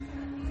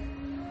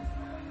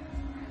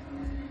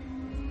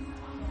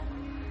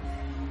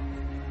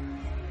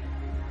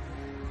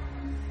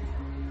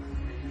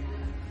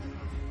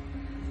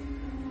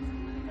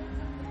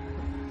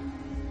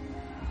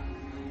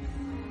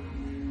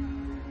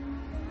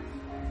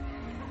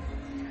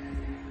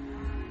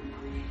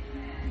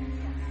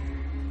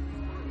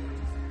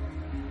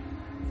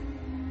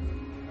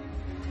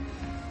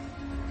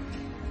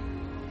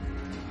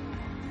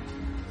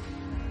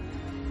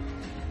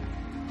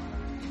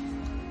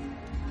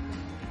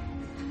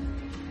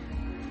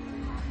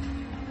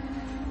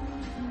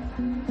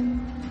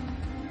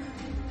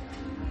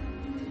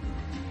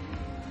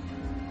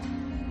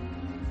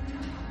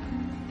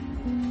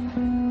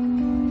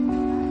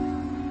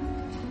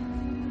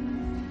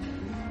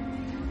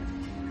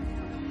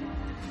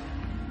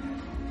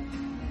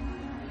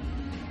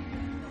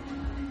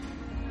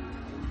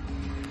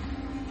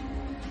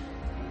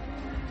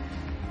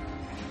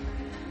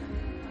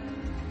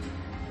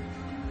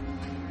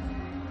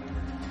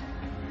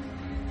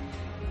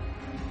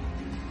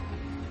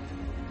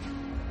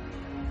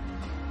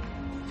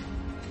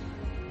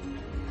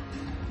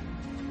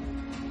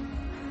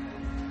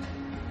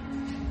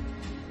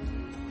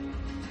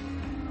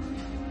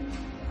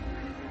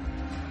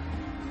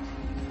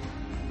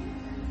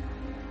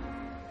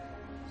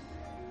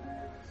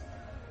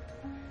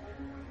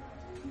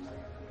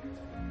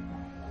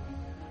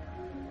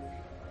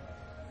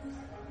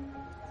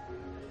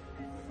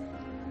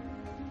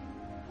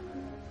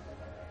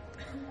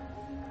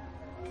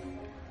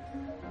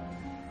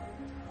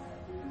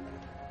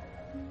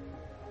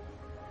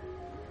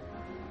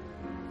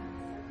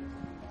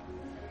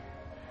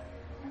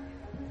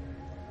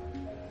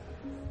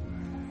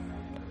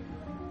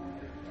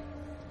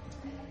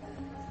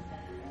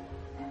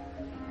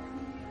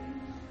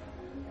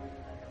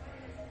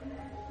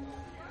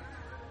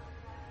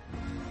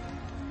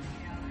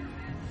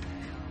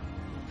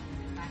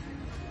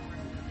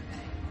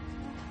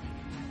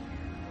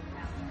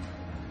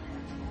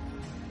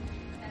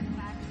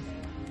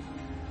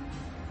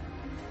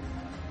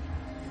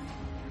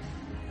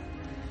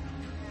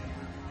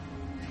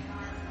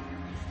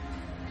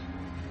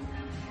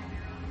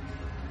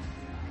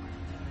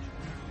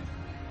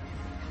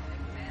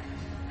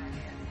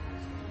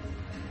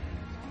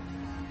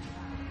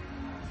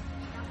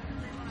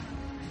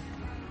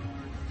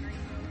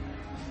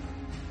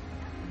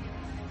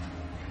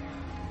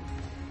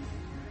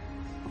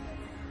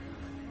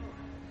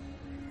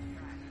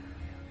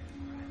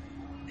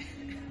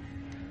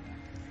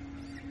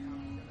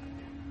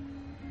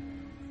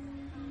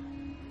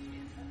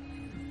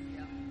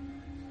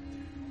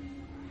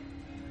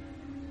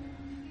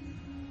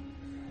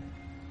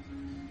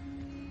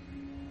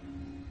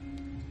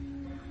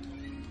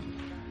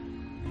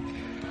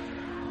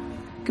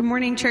Good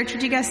morning, church.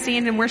 Would you guys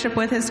stand and worship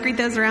with us? Greet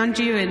those around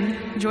you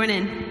and join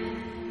in.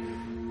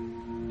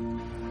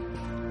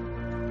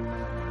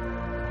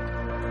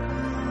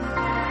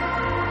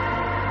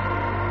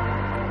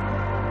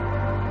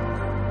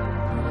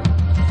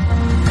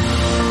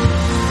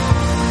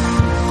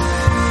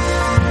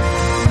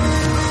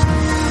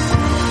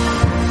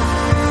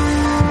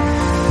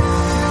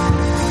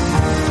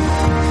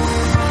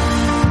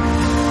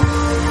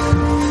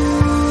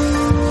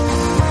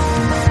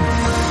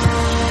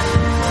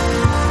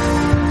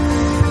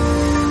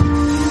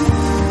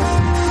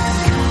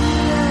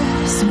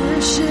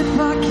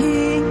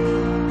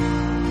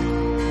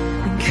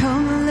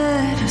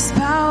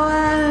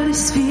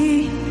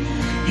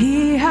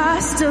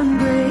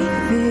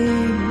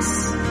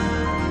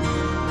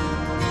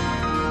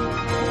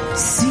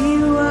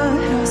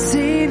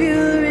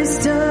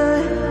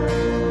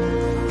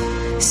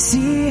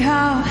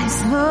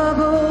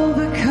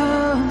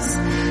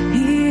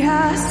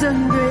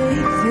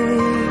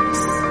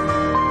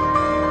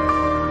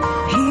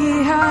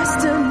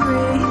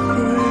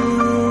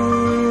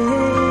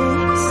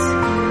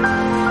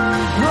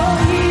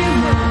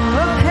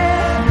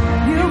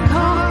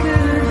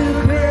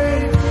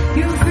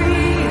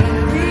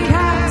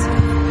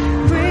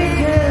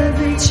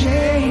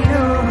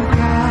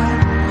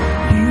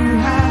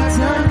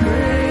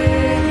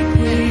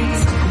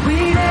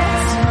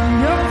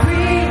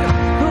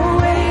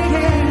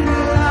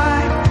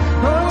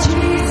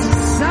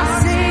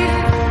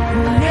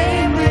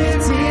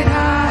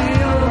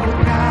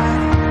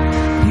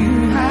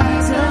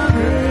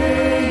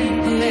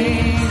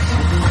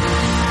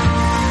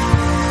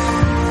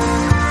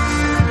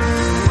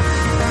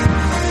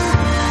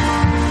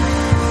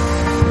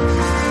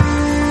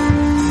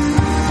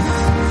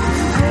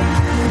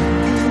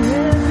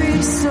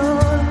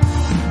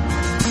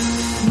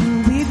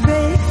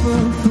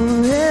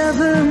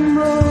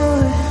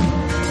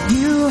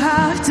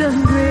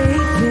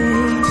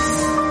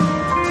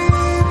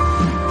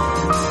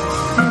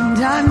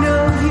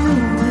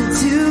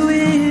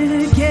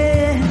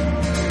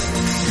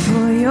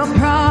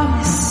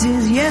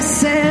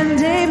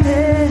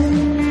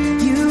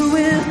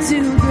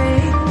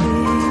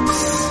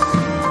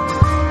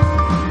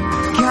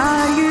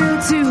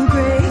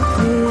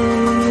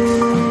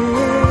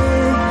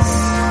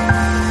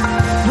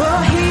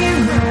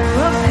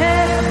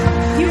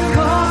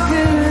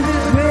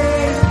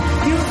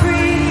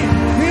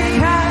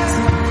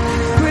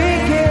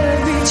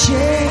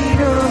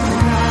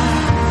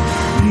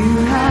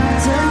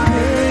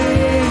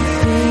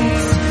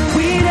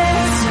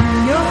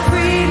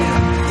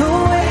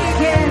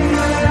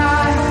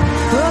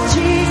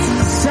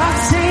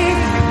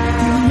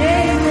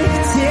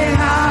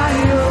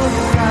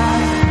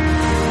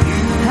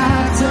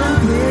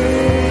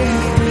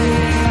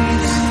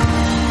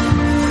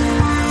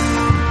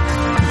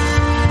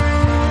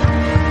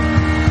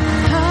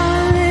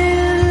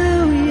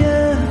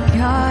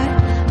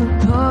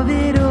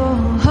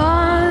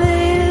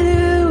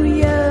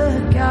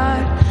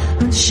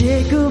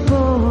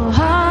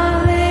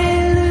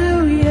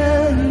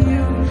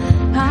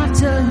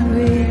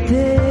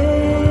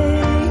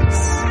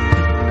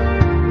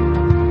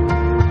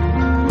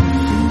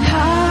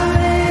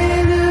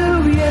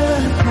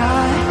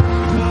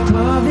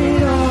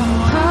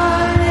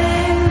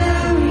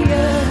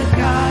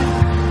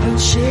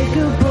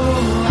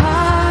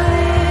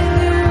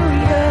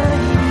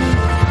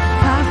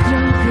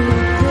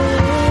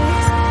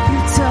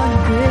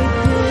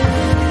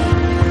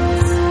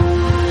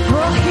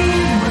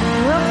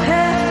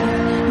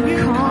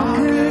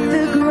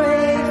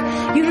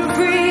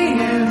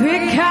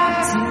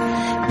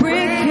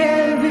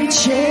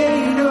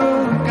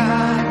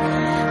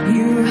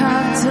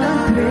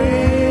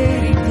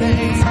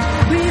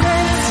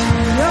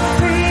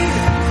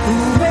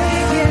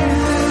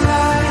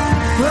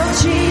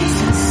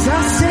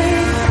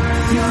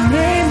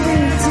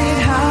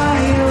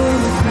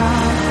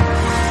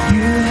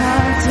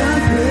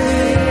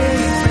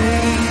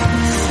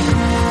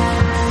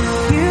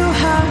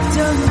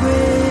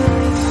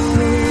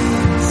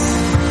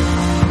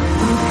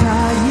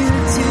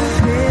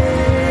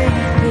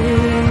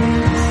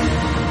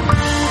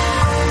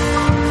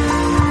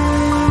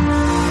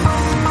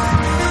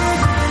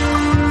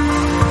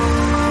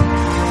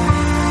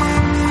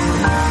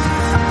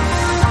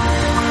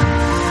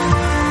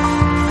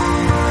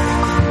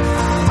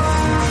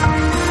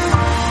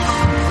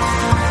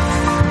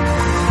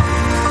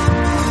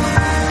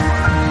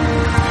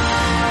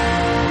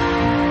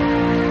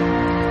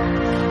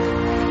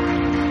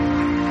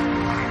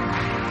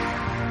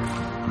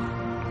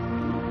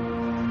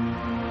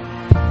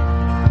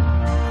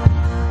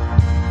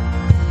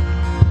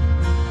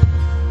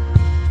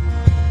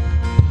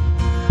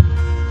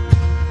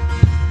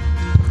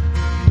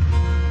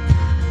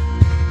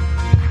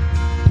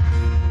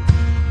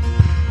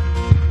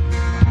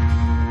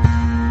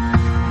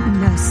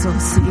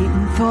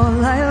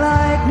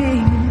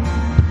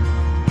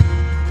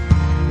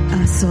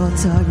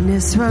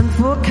 Darkness run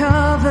for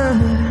cover,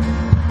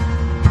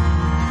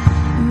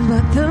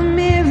 the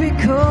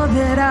miracle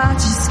that I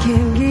just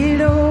can't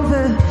get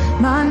over.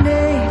 My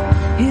name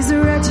is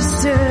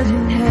registered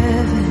in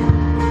heaven.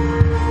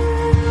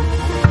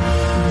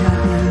 And I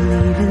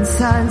believe in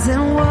signs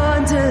and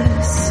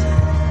wonders.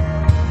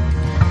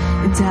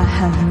 And I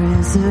have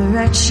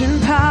resurrection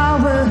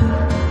power.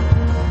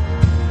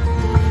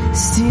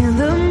 Still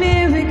the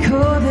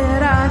miracle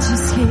that I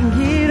just can't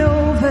get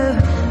over.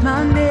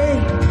 My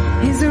name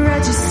is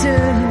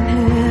registered in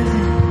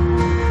heaven.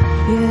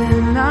 Yeah,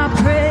 and my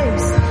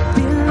praise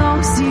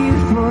belongs to you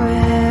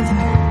forever.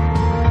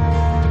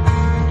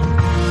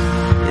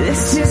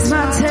 This is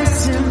my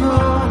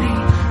testimony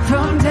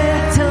from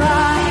death to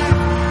life.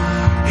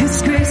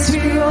 'Cause grace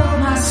rewrote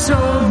my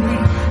story.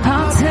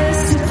 I'll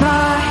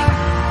testify.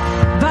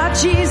 By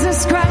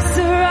Jesus Christ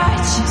the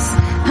righteous,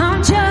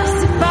 I'm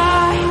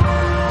justified.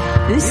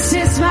 This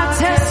is my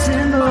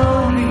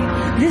testimony.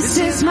 This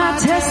is my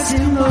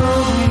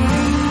testimony.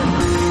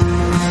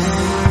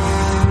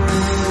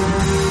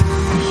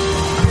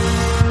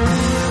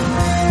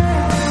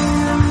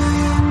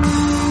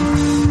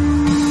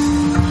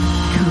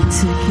 Come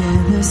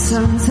together,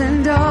 sons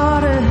and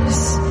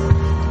daughters,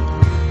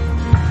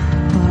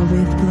 bought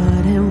with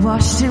blood and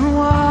washed in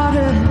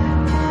water.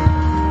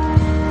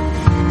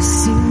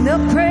 Sing the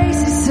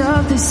praises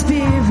of the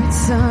Spirit,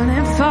 Son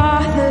and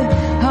Father.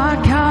 Our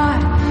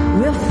God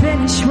will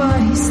finish what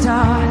He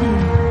started.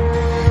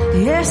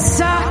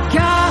 Yes, our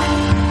God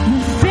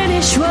will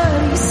finish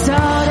what He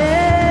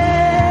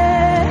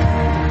started.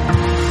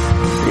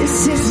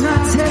 This is my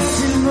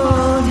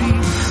testimony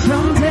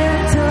from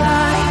death to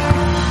life.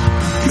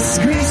 'Cause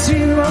grace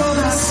rewrote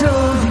my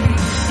story.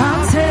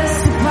 I'll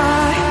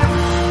testify.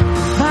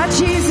 By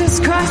Jesus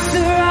Christ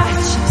the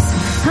righteous,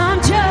 I'm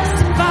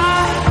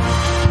justified.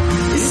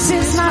 This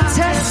is my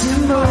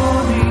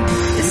testimony.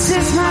 This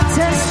is my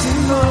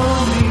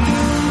testimony.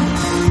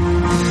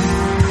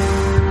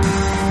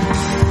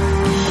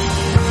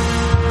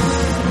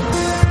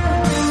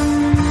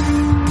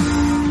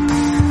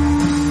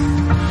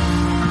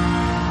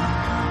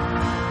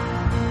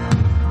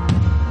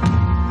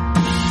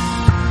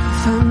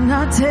 If I'm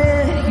not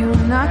dead,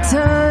 you're not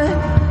done.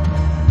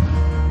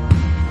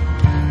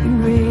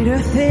 Greater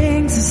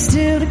things are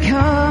still to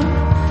come.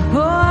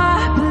 Oh,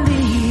 I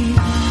believe.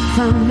 If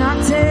I'm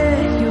not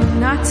dead, you're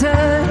not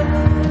done.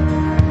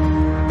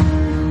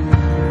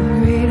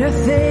 Greater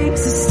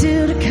things are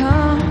still to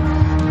come.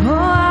 Oh,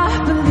 I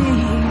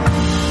believe.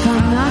 If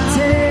I'm not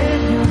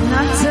dead, you're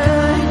not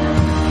done.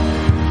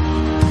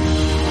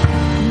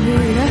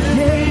 Greater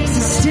things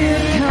are still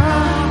to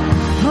come.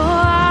 Oh, I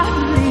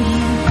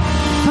believe.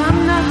 If I'm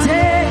not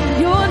dead,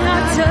 you're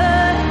not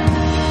done.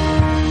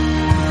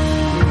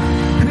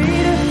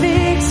 Greater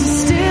things are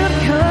still to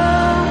come.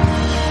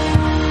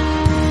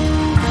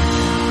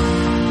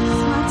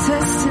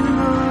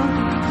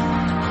 Testimony.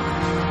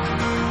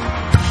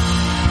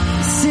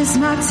 This is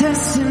my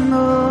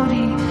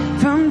testimony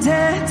from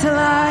death to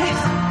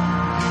life.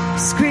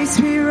 'Cause grace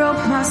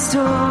rewrote my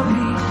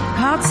story.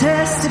 I'll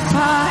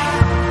testify.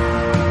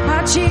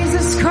 By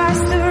Jesus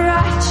Christ the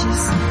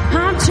righteous,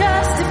 I'm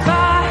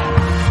justified.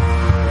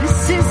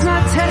 This is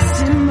my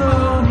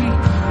testimony.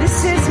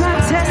 This is my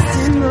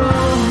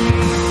testimony.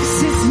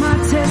 This is my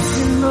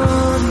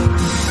testimony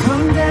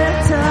from death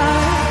to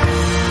life.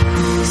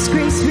 His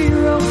grace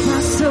rewrote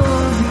my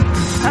story.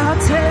 I'll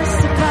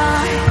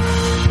testify.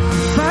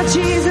 By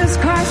Jesus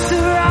Christ the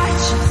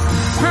righteous,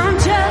 I'm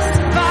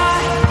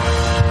justified.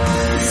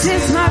 This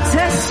is my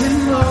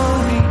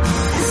testimony.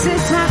 This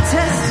is my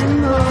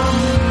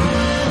testimony.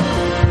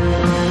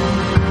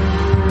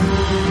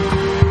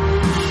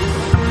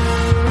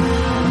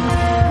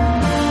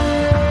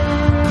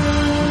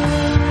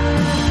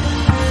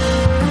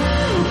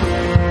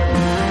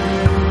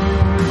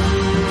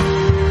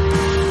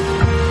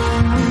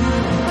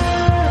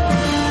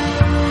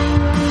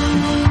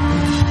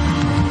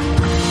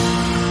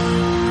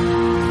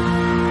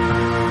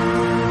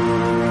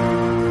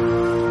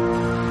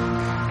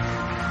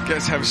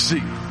 Guys, have a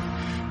seat.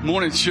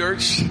 Morning,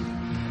 church.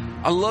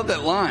 I love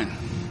that line.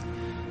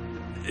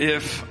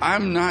 If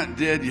I'm not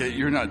dead yet,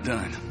 you're not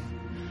done.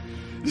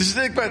 Just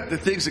think about the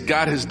things that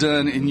God has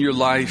done in your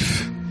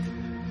life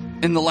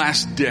in the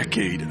last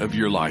decade of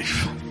your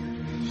life.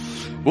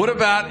 What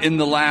about in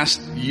the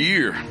last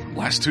year,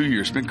 last 2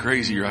 years? It's been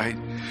crazy, right?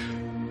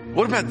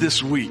 What about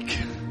this week?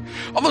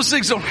 All those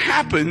things don't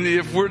happen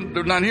if we're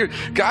not here.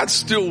 God's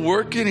still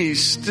working.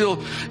 He's still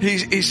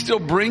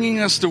bringing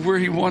us to where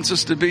He wants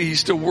us to be. He's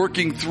still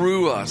working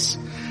through us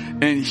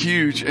in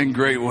huge and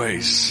great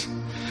ways.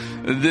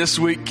 This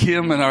week,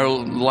 Kim and our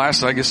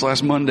last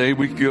Monday,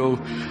 we go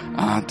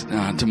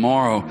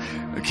tomorrow.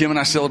 Kim and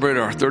I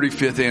celebrated our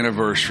 35th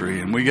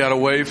anniversary, and we got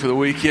away for the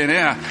weekend.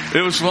 Yeah,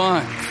 it was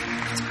fun.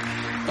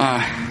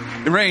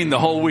 It rained the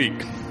whole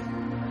week,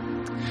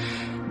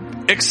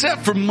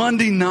 except for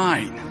Monday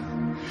night.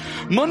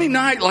 Monday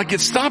night, like, it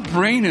stopped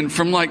raining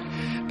from like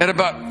at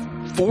about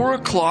 4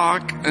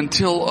 o'clock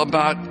until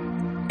about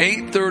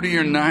 8:30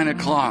 or 9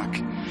 o'clock.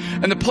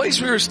 And the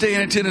place we were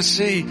staying in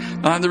Tennessee,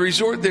 the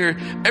resort there,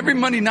 every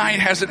Monday night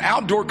has an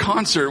outdoor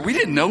concert. We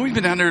didn't know. We've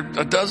been down there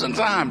a dozen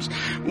times.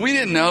 We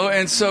didn't know.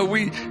 And so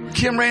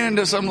Kim ran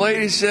into some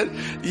lady, said,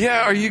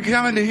 yeah, are you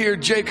coming to hear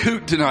Jake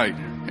Hoot tonight?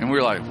 And we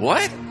were like,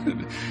 what?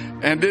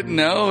 And didn't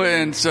know.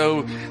 And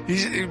so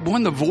he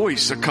won The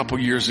Voice a couple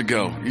years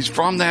ago. He's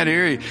from that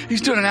area.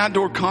 He's doing an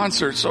outdoor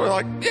concert. So we're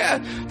like, yeah,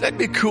 that'd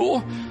be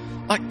cool.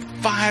 Like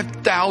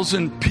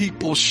 5,000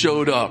 people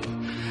showed up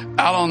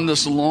out on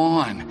this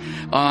lawn,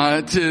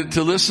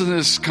 to listen to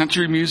this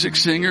country music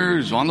singer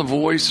who's on The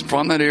Voice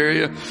from that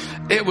area.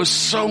 It was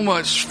so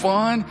much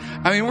fun.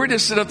 I mean, we're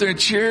just sitting up there in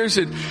chairs,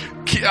 and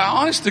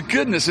honest to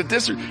goodness,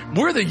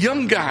 we're the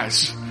young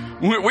guys.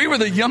 We were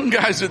the young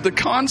guys at the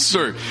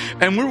concert,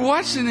 and we're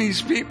watching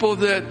these people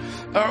that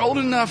are old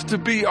enough to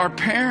be our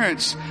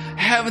parents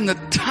having the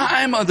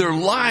time of their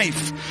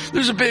life.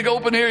 There's a big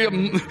open area.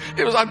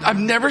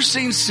 I've never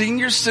seen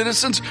senior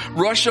citizens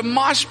rush a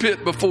mosh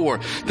pit before.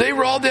 They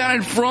were all down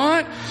in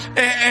front,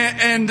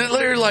 and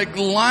they're like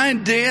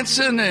line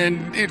dancing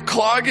and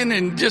clogging,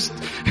 and just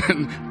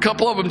and a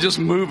couple of them just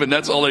moving.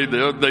 That's all they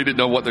did. They didn't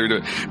know what they were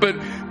doing, but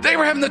they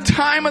were having the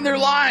time of their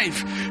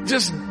life,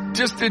 just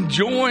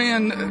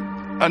enjoying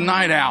a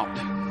night out.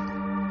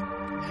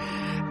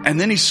 And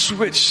then he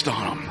switched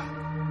on them.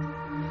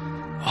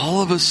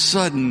 All of a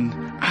sudden,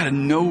 out of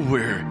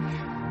nowhere,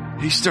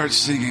 he starts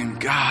singing,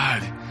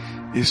 God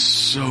is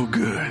so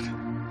good.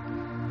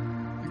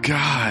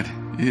 God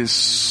is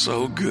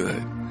so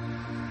good.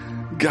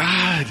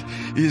 God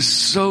is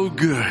so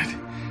good.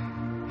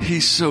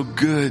 He's so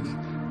good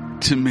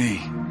to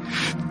me.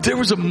 There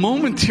was a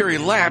momentary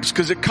lapse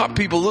because it caught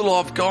people a little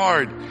off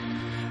guard.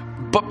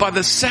 But by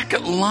the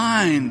second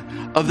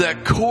line of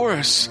that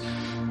chorus,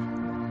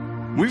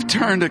 we've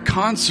turned a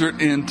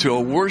concert into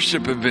a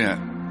worship event.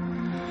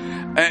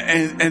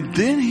 And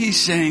then he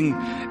sang,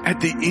 at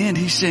the end,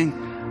 he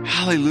sang,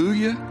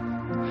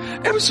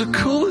 Hallelujah. It was the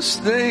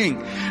coolest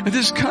thing. At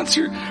this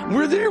concert,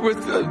 we're there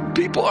with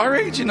people our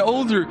age and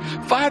older,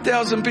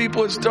 5,000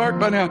 people. It's dark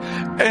by now.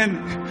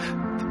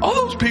 And all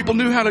those people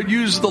knew how to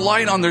use the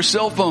light on their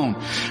cell phone.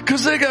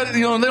 Cause they got,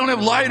 they don't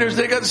have lighters.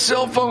 They got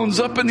cell phones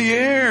up in the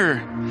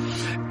air.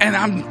 And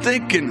I'm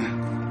thinking,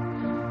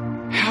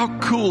 how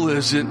cool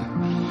is it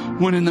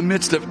when in the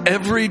midst of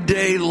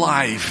everyday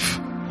life,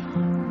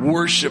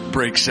 worship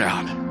breaks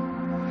out?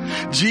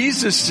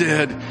 Jesus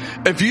said,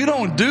 if you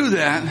don't do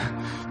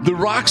that, the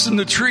rocks and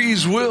the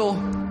trees will.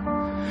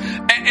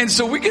 And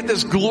so we get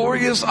this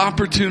glorious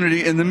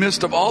opportunity in the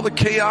midst of all the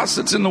chaos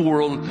that's in the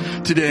world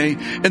today,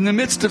 in the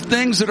midst of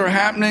things that are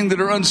happening that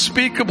are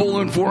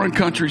unspeakable in foreign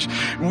countries.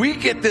 We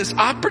get this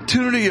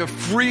opportunity of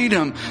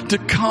freedom to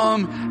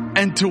come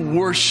and to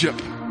worship.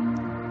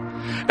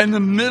 In the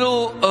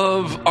middle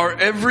of our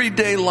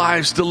everyday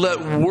lives, to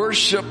let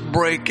worship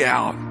break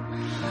out.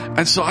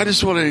 And so I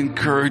just want to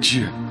encourage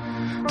you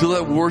to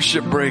let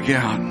worship break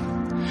out.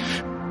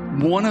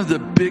 One of the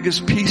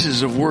biggest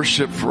pieces of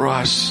worship for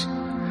us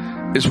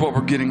is what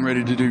we're getting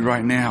ready to do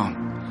right now.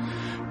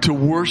 To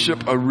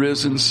worship a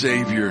risen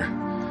Savior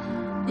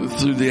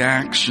through the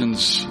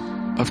actions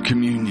of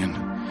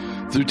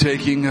communion. Through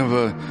taking of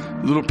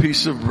a little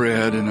piece of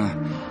bread and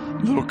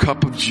a little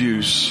cup of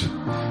juice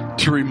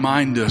to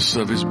remind us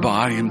of His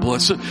body and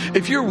blood. So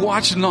if you're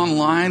watching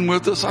online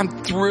with us, I'm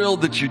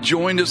thrilled that you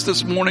joined us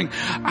this morning.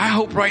 I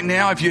hope right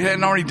now, if you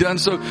hadn't already done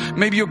so,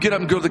 maybe you'll get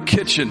up and go to the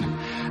kitchen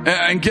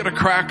and get a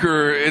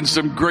cracker and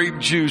some grape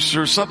juice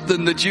or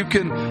something that you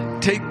can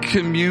take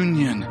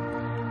communion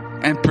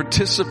and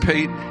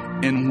participate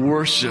in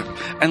worship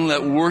and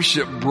let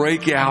worship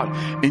break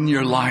out in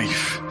your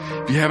life.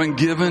 If you haven't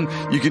given,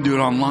 you can do it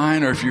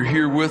online, or if you're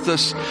here with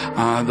us,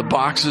 the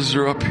boxes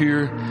are up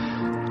here.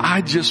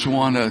 I just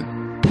want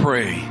to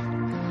pray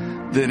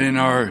that in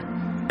our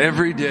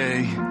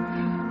everyday,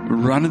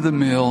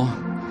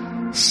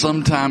 run-of-the-mill,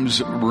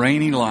 sometimes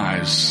rainy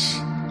lives,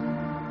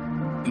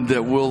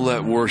 that we'll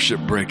let worship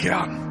break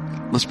out.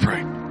 Let's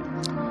pray.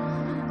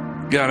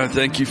 God, I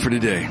thank you for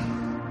today.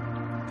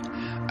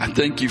 I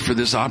thank you for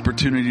this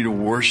opportunity to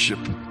worship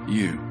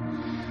you,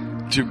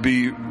 to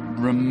be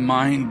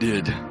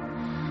reminded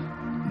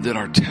that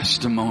our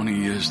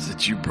testimony is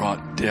that you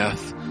brought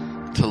death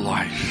to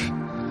life,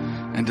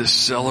 and to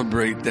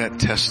celebrate that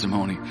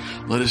testimony.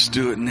 Let us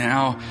do it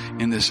now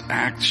in this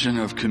action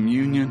of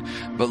communion,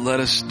 but let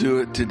us do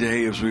it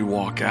today as we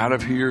walk out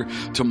of here,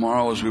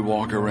 tomorrow as we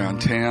walk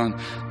around town.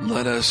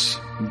 Let us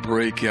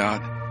break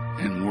out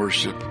in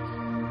worship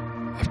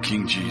of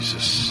King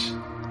Jesus.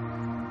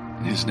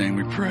 In His name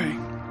we pray.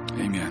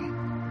 Amen.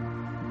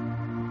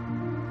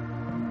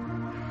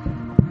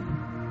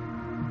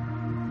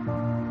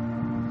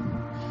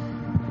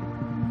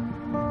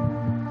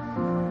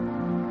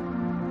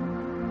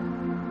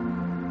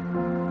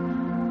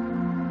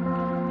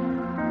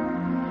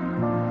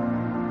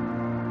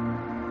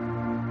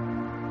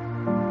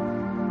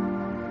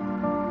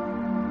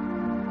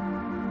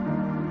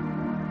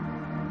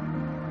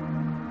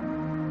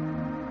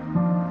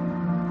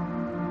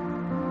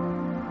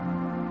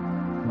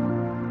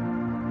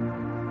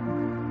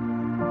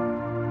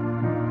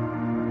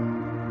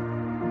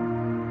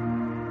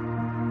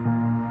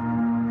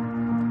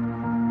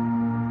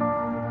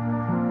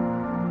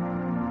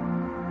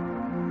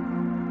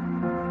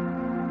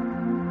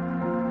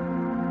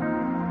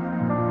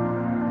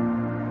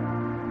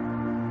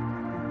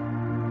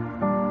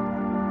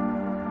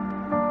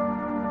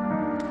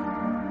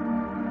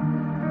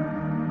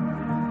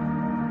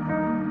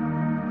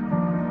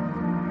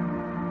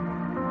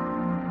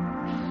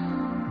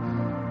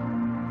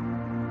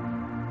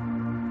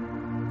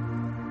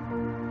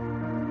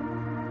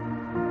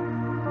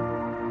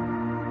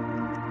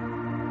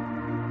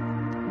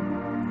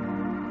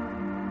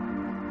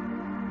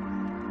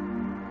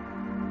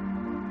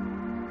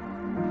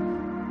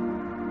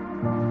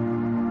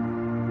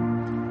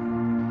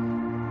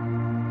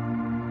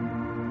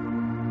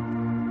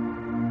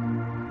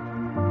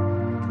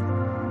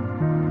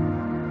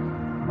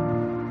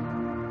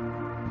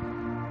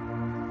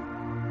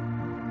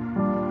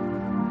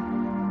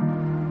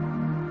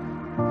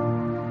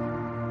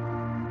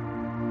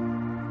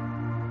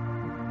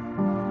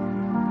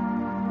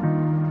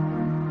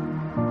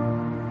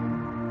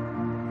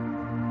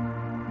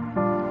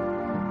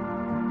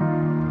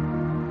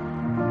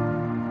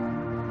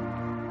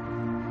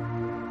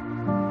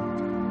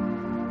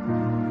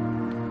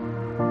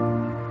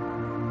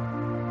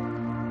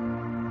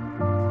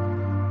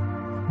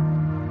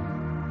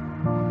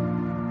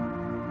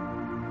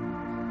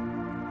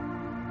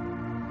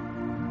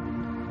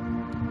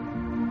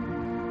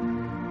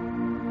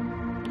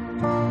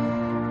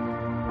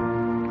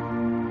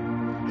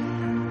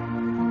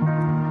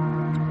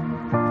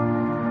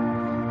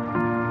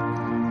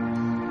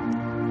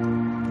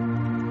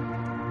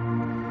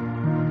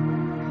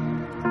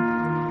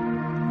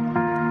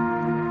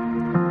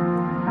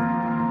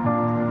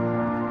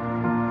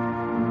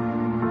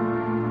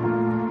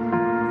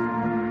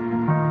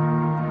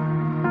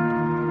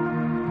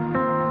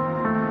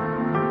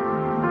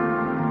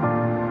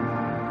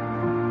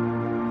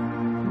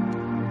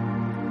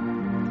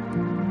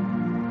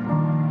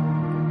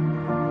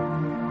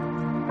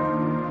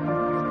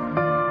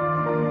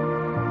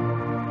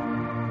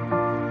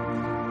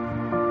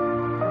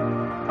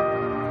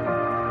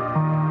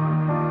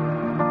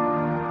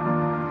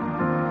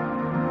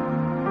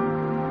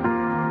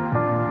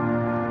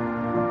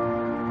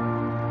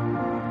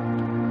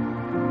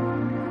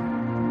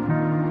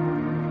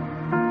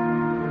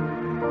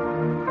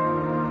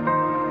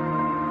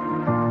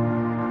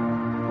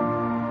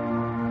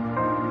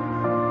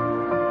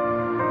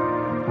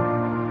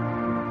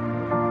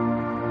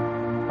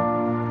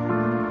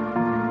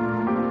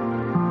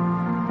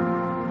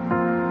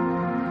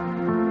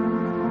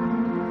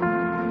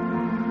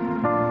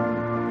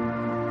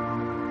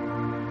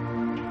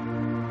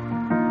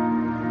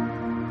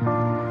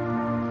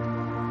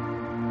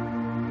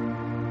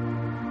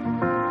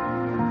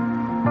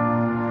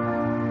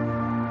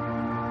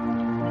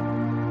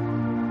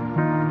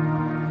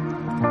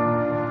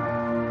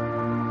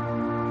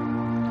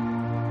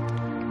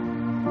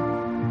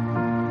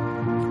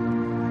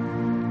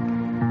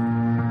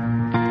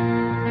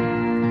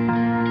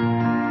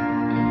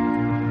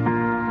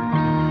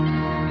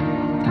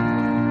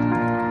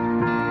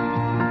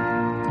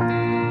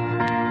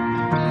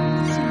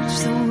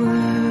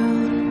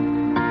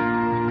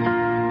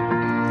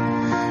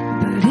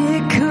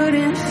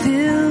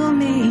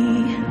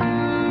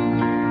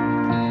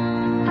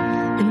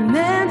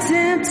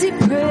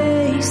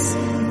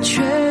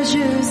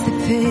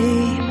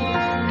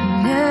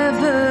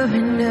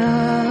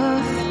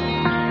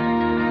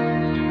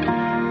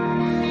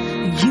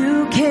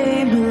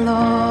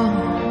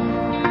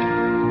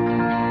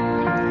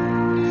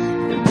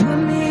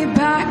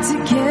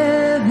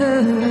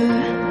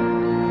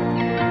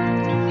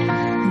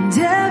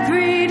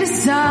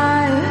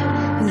 desire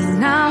is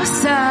now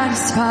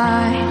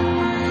satisfied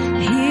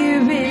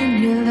here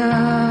in your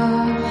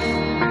love.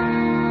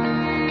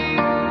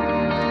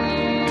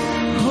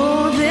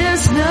 Oh,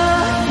 there's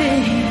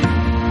nothing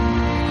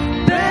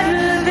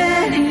better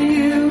than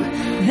you.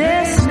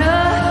 There's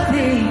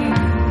nothing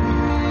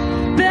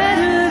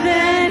better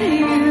than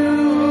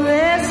you.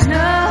 There's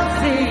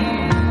nothing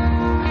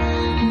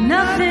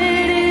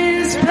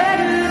is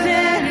better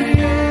than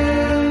you.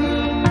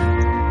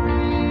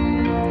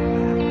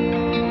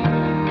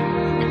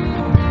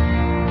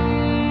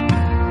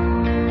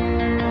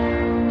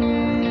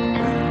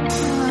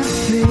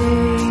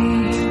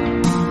 Afraid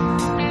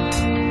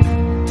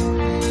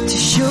to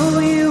show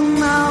you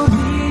my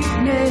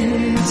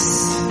weakness,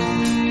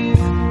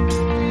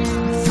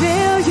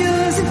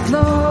 failures and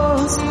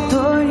flaws,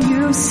 Lord,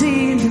 you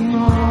see them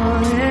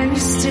all, and you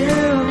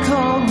still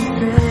call me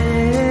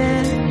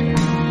friend.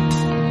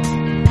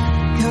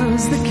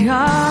 'Cause the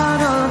God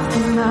of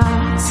the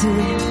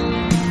mountain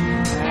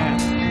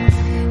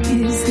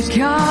is the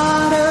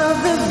God of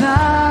the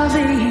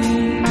valley.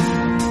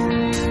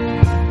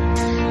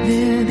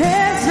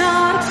 There's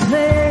not a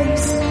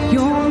place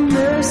your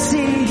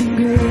mercy and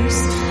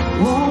grace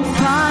won't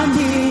find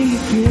me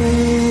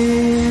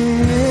again.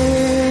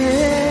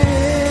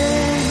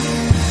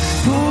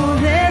 Oh,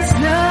 there's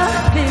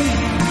nothing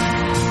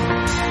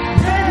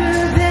better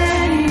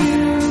than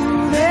you.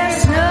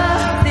 There's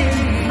nothing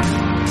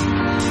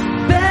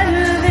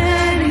better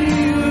than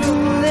you.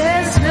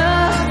 There's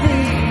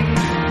nothing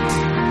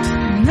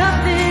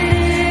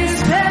is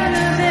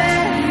better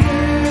than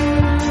you.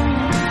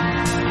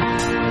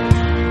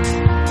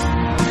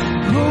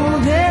 Oh,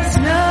 there's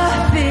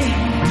nothing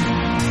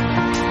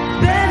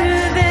better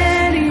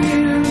than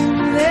you.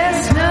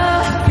 There's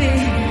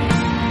nothing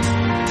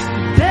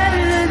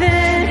better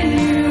than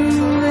you.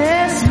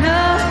 There's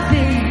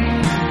nothing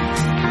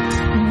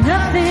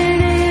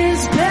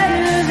is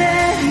better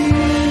than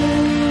you.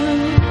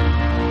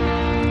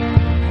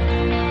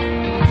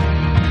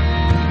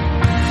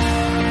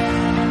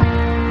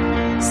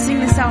 Sing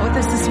this out with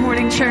us this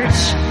morning, church.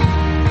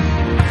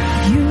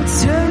 You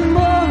turn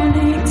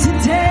mourning to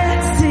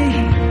dancing.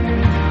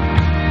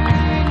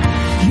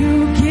 You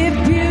give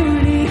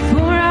beauty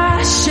for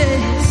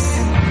ashes.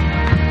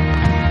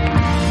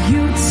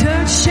 You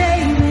turn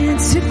shame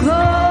into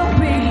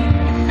glory.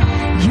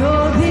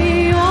 You're the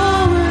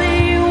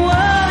only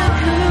one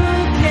who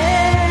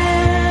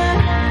can.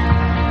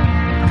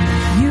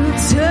 You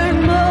turn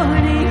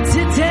mourning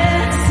to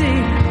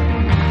dancing.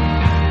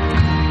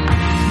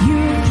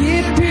 You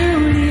give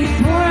beauty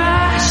for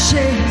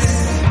ashes.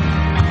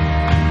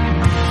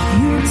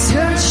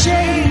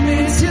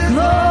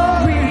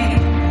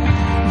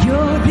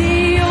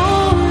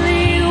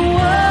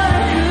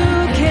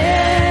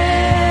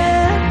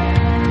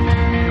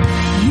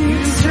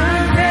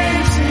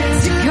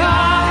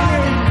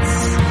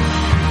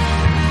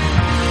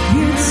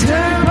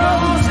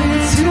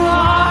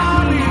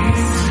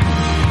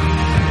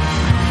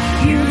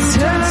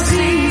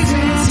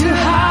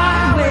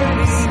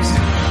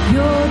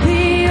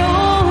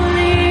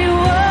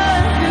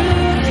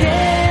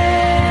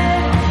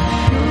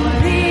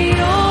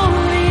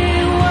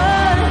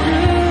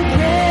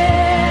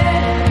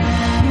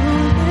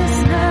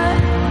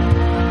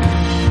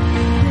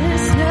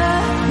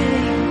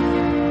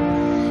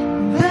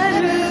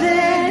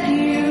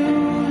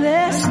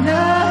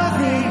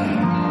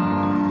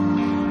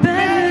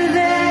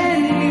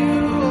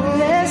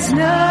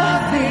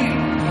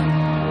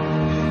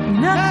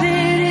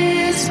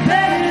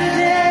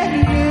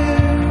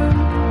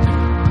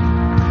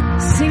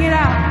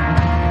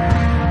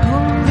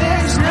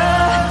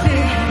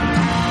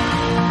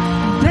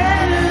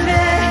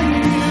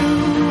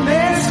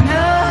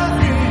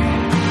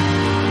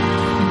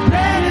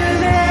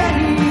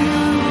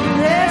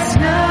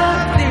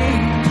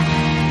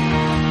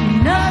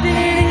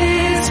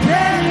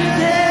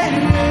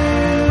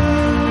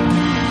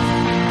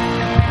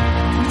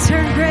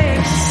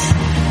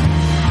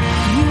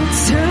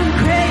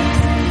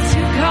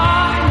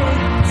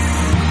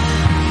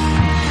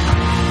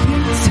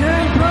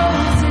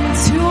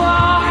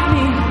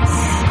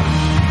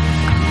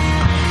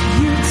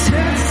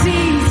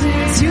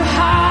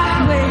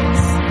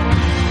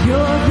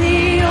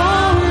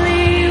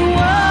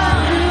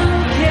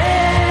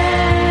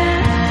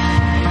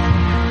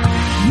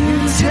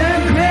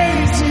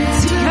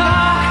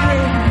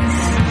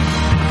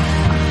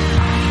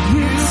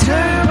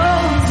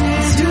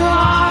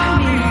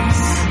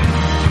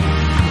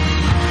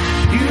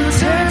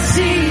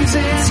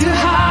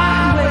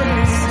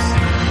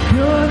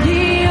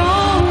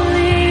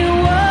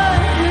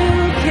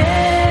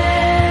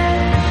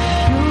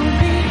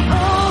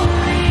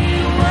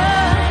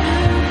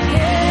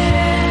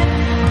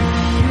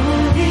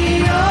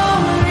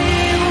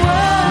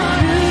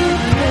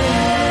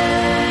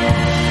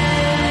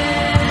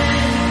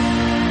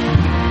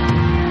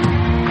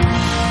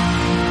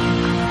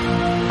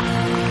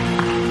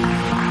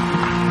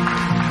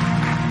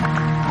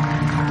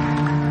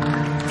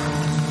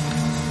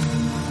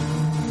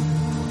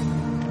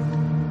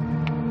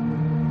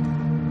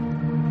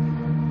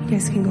 You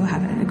guys can go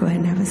ahead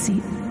and have a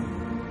seat.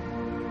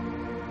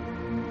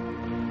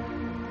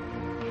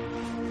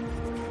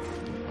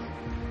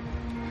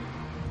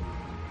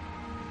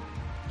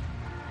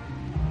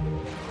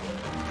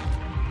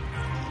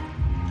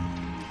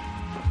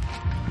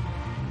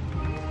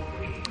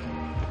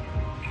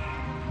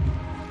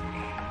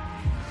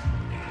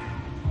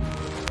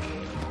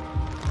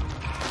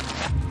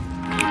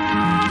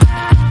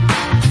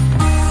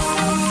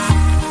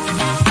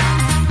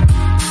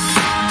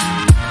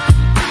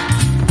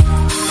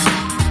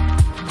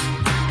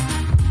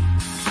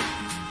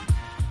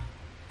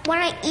 When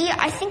I eat,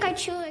 I think I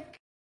chew like...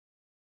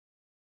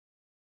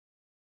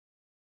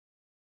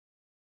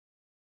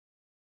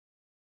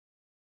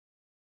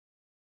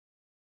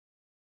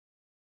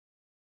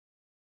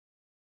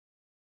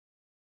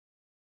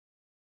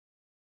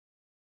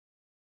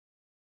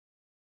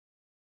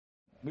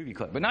 Movie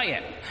clip, but not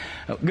yet.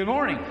 Good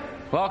morning.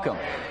 Welcome.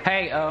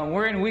 Hey,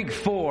 we're in week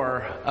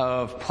 4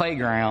 of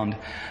Playground,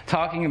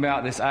 talking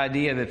about this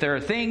idea that there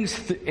are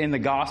things in the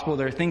gospel,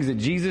 there are things that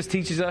Jesus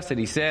teaches us, that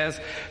he says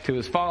to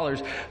his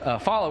followers,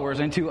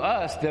 and to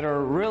us that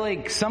are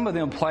really, some of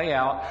them play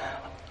out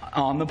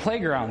on the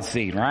playground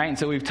scene, right? And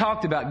so we've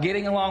talked about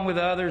getting along with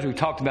others. We've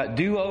talked about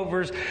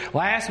do-overs.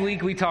 Last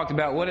week we talked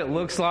about what it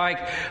looks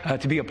like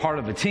to be a part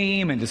of a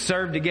team and to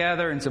serve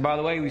together. And so, by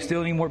the way, we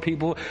still need more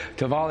people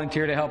to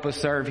volunteer to help us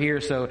serve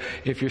here. So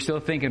if you're still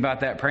thinking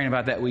about that, praying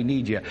about that, we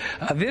need you.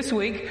 This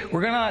week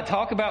we're going to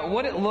talk about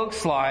what it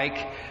looks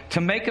like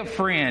to make a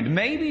friend,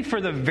 maybe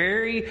for the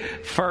very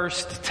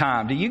first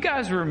time. Do you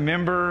guys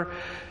remember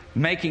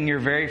making your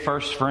very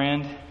first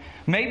friend?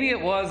 Maybe it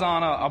was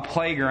on a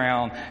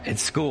playground at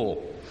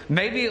school.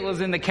 Maybe it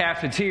was in the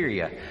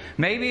cafeteria.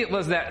 Maybe it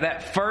was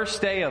that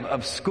first day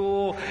of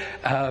school.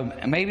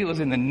 Maybe it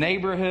was in the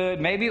neighborhood.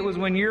 Maybe it was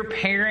when your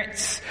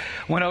parents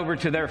went over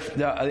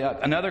to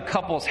another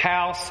couple's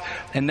house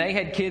and they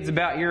had kids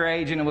about your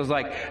age, and it was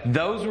like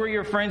those were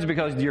your friends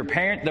because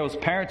those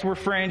parents were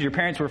friends. Your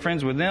parents were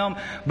friends with them,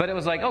 but it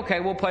was like,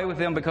 okay, we'll play with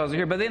them because they're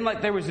here. But then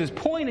there was this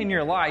point in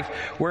your life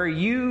where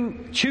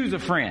you choose a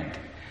friend.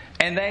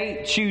 And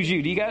they choose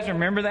you. Do you guys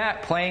remember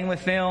that? Playing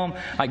with them,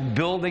 like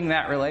building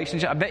that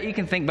relationship. I bet you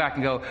can think back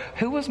and go,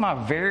 who was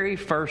my very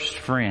first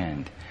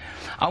friend?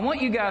 I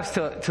want you guys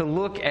to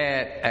look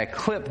at a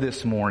clip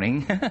this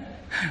morning.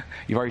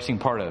 You've already seen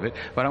part of it.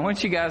 But I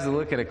want you guys to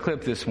look at a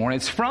clip this morning.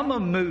 It's from a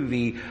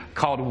movie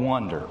called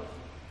Wonder.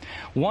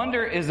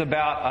 Wonder is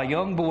about a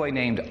young boy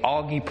named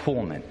Augie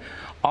Pullman.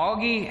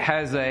 Augie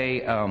has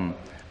a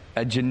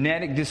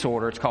genetic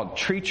disorder. It's called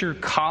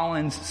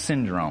Treacher-Collins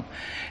syndrome.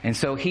 And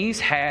so he's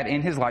had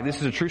in his life, this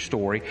is a true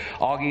story.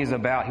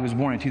 Augie he was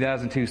born in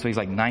 2002, so he's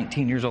like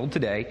 19 years old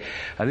today.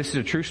 This is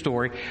a true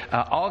story.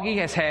 Augie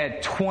has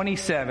had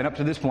 27, up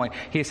to this point,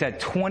 he has had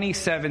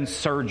 27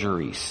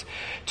 surgeries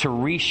to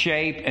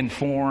reshape and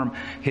form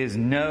his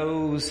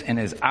nose and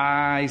his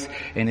eyes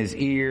and his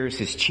ears,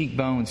 his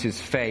cheekbones,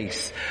 his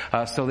face,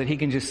 so that he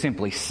can just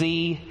simply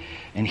see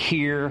and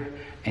hear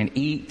and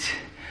eat.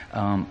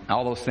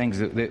 All those things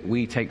that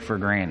we take for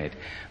granted.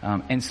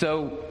 And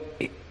so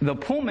the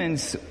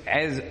Pullmans,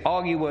 as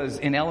Augie was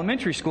in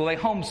elementary school, they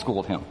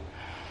homeschooled him.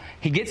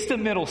 He gets to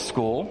middle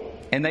school,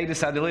 and they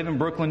decide to live in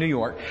Brooklyn, New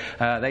York.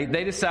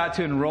 They decide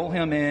to enroll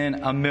him in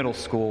a middle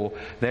school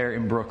there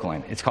in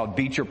Brooklyn. It's called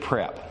Beecher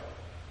Prep.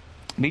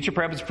 Beecher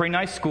Prep is a pretty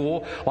nice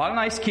school. A lot of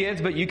nice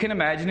kids, but you can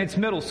imagine it's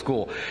middle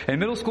school. And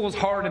middle school is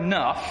hard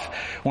enough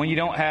when you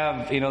don't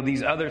have,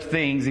 these other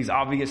things, these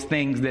obvious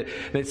things that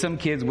some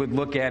kids would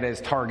look at as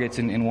targets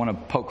and want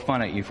to poke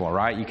fun at you for,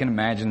 right? You can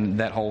imagine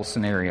that whole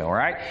scenario,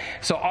 right?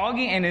 So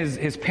Augie and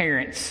his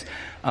parents,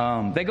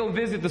 they go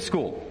visit the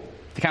school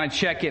to kind of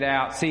check it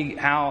out, see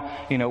how,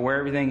 where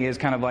everything is,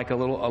 kind of like a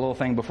little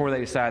thing before they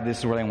decide this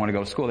is where they want to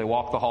go to school. They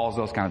walk the halls,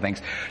 those kind of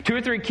things. 2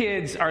 or 3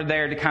 kids are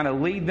there to kind of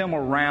lead them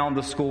around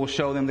the school,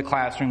 show them the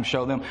classroom,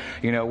 show them,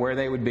 where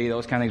they would be,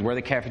 those kind of things, where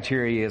the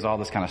cafeteria is, all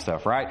this kind of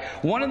stuff, right?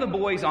 One of the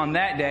boys on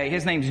that day,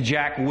 his name's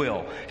Jack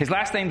Will. His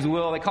last name's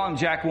Will. They call him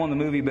Jack Will in the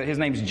movie, but his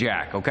name's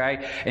Jack,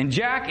 okay? And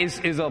Jack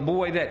is a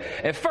boy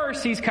that at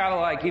first he's kind of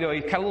like, he's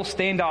kind of a little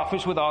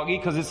standoffish with Augie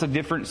because it's a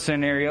different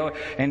scenario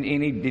and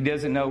he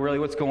doesn't know really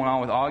what's going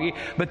on with Augie.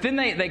 But then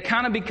they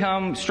kind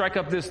of strike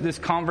up this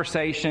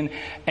conversation,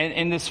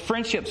 and this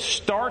friendship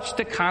starts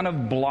to kind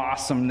of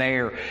blossom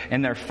there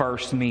in their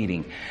first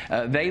meeting.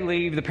 They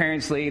leave, the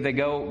parents leave, they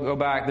go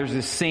back. There's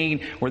this scene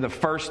where the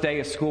first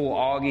day of school,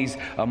 Augie's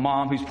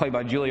mom, who's played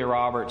by Julia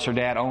Roberts, her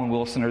dad, Owen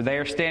Wilson, are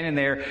there, standing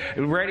there,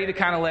 ready to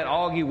kind of let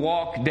Augie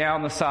walk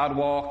down the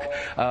sidewalk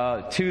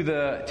to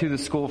the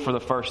school for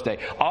the first day.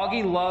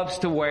 Augie loves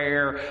to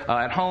wear,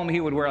 at home he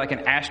would wear like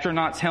an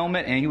astronaut's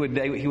helmet, and he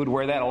would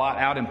wear that a lot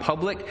out in public.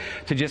 public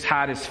to just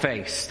hide his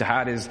face, to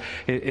hide his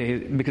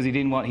because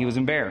he was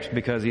embarrassed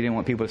because he didn't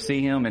want people to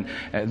see him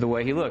and the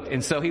way he looked.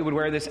 And so he would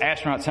wear this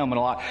astronaut's helmet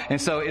a lot.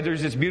 And so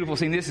there's this beautiful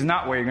scene. This is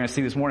not what you're going to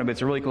see this morning, but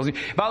it's a really cool scene.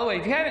 By the way,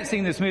 if you haven't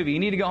seen this movie, you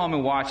need to go home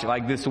and watch it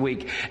like this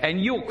week,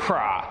 and you'll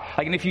cry.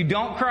 Like, and if you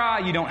don't cry,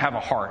 you don't have a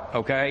heart,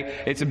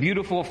 okay? It's a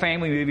beautiful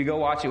family movie. Go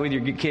watch it with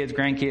your kids,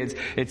 grandkids.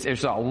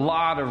 There's a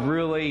lot of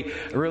really,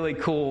 really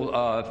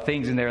cool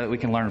things in there that we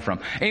can learn from.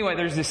 Anyway,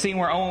 there's this scene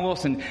where Owen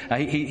Wilson,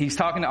 he's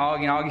talking to Augie,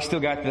 and Augie's still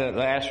got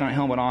the astronaut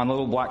helmet on,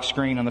 little black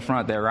screen on the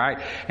front there, right?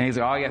 And he's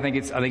like, Augie, I think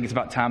it's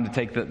about time to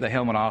take the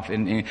helmet off.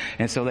 And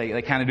so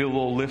they kind of do a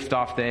little lift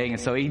off thing.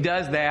 And so he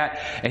does that,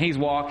 and he's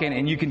walking,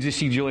 and you can just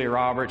see Julia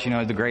Roberts,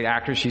 the great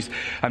actress.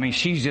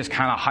 She's just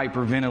kind of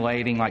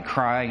hyperventilating, like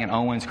crying, and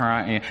Owen's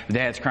crying, and the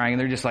dad's crying, and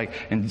they're just like,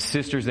 and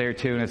sister's there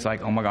too, and it's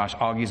like, oh my gosh,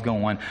 Augie's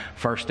going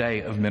first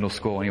day of middle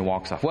school, and he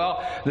walks off.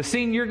 Well, the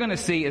scene you're going to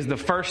see is the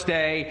first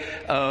day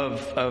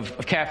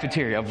of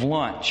cafeteria, of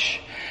lunch.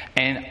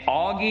 And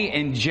Augie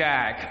and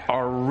Jack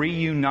are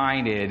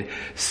reunited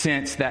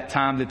since that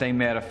time that they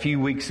met a few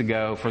weeks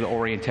ago for the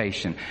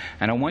orientation.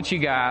 And I want you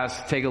guys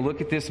to take a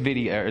look at this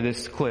video, or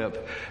this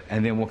clip,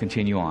 and then we'll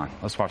continue on.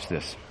 Let's watch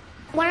this.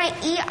 When I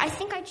eat, I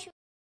think I chew.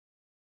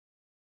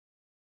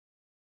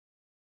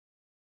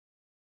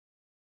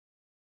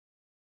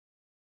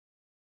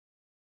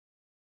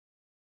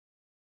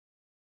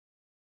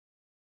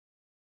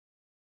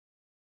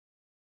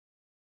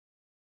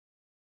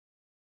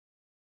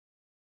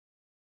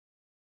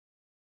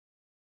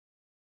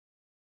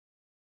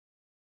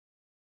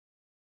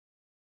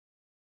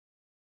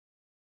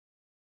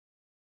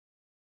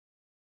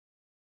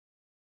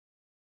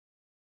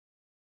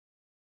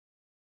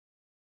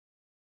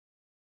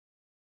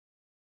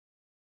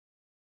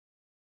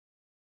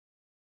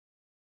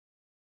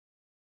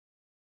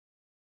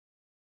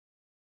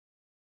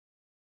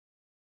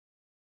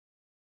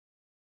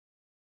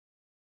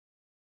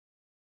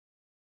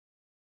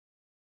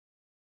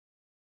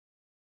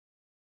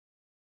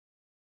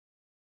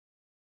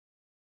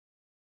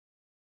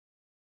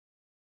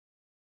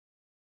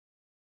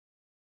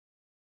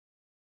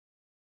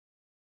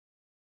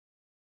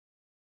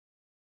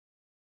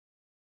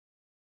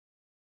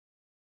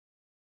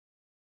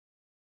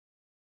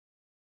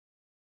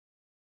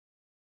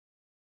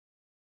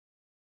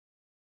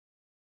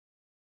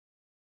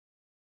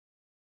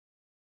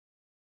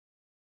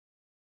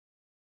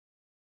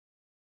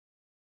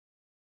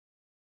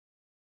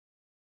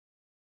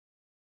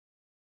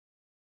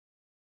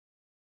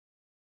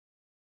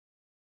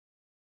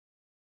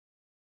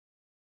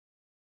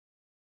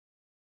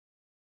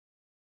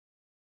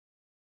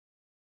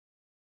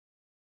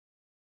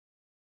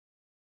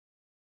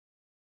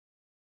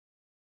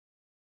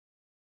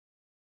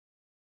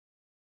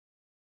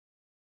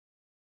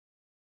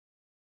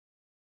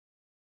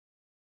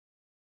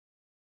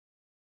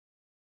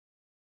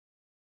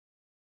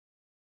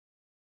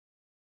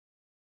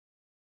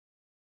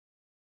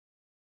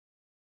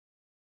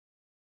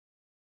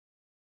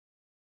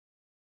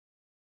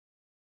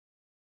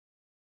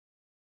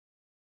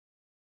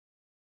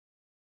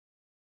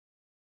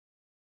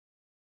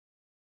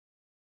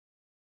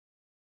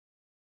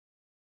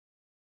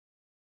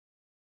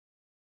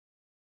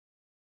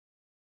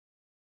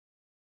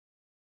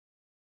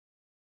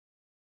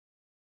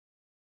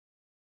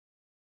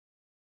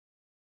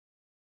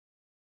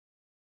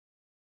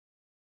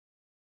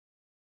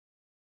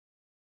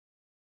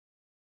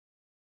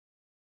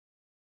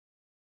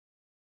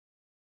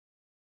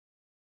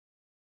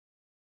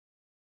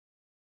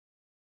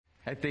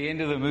 At the end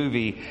of the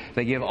movie,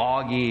 they give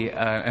Augie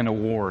an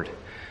award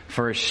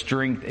for his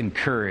strength and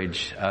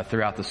courage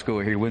throughout the school.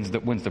 He wins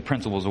the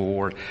principal's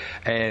award,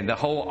 and the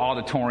whole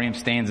auditorium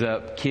stands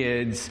up,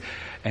 kids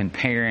and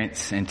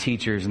parents and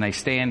teachers, and they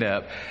stand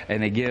up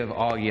and they give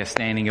Augie a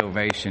standing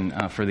ovation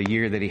for the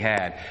year that he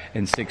had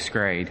in 6th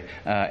grade.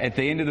 At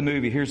the end of the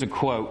movie, here's a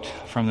quote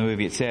from the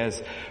movie. It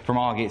says, from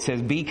Augie, it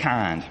says, "Be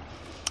kind,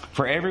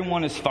 for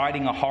everyone is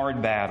fighting a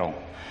hard battle.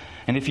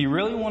 And if you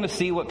really want to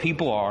see what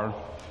people are,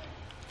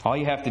 all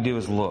you have to do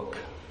is look."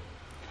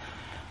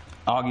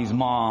 Augie's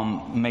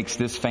mom makes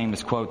this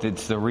famous quote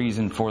that's the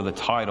reason for the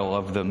title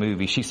of the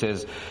movie. She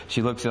says,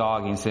 she looks at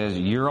Augie and says,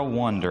 "You're a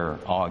wonder,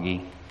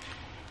 Augie."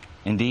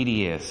 Indeed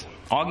he is.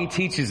 Augie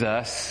teaches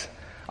us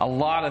a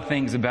lot of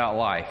things about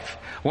life.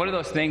 One of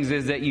those things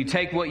is that you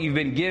take what you've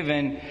been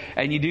given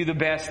and you do the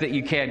best that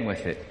you can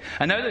with it.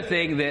 Another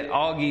thing that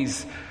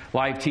Augie's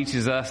life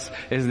teaches us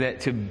is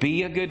that to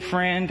be a good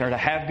friend, or to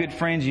have good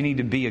friends, you need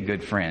to be a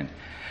good friend.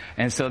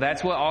 And so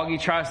that's what Augie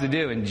tries to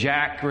do, and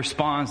Jack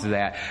responds to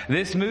that.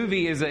 This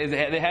movie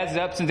it has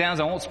ups and downs.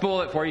 I won't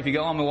spoil it for you if you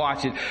go home and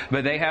watch it,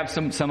 but they have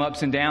some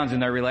ups and downs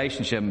in their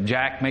relationship.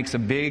 Jack makes a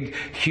big,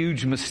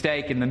 huge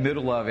mistake in the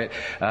middle of it.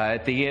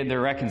 At the end, they're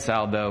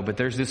reconciled though, but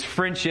there's this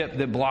friendship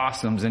that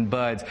blossoms and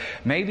buds.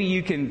 Maybe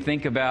you can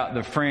think about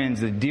the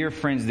friends, the dear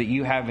friends that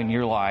you have in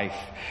your life.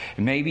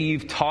 And maybe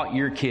you've taught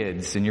your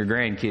kids and your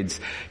grandkids,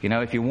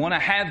 if you want to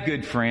have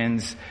good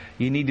friends,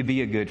 you need to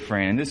be a good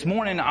friend. And this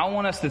morning, I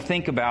want us to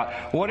think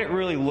about what it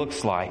really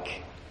looks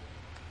like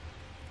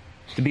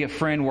to be a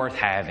friend worth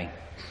having,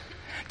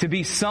 to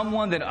be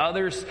someone that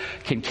others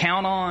can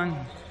count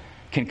on,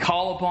 can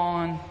call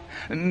upon.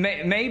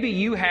 Maybe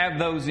you have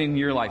those in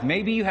your life.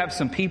 Maybe you have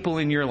some people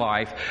in your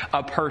life,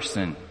 a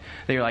person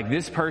that you're like,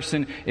 this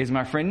person is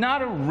my friend.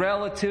 Not a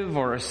relative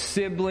or a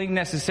sibling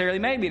necessarily.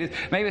 Maybe it is.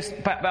 Maybe it's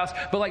spouse.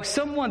 But like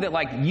someone that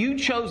like you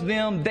chose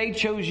them, they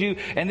chose you.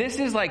 And this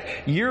is like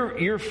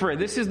your friend.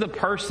 This is the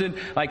person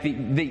like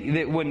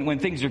that when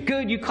things are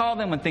good, you call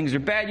them. When things are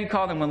bad, you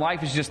call them. When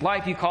life is just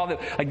life, you call them.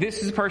 Like this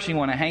is the person you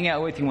want to hang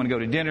out with. You want to go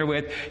to dinner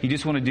with. You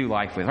just want to do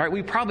life with. Right?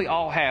 We probably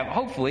all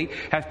hopefully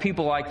have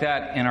people like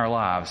that in our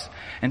lives.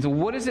 And so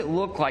what does it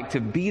look like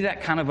to be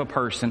that kind of a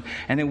person?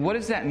 And then what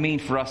does that mean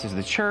for us as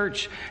the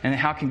church?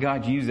 And how can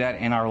God use that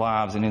in our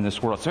lives and in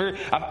this world? So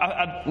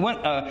I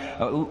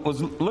was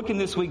looking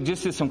this week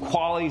just at some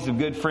qualities of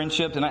good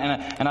friendships, and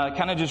I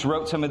kind of just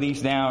wrote some of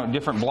these down,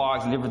 different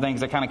blogs and different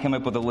things. I kind of came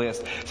up with a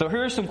list. So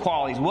here are some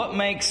qualities. What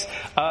makes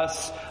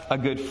us a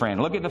good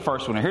friend? Look at the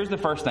first one. Here's the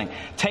first thing.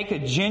 Take a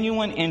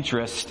genuine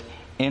interest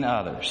in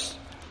others.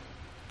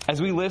 As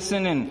we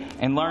listen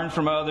and learn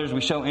from others,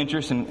 we show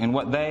interest in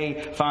what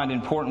they find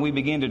important. We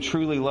begin to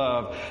truly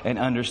love and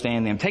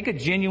understand them. Take a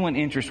genuine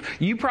interest.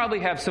 You probably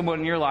have someone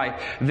in your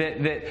life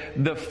that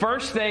the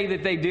first thing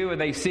that they do when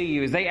they see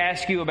you is they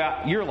ask you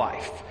about your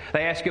life.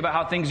 They ask you about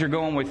how things are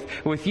going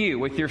with you,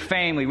 with your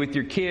family, with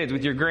your kids,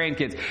 with your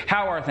grandkids.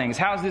 How are things?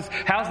 How's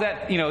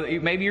that,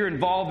 maybe you're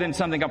involved in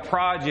something, a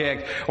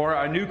project or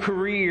a new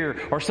career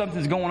or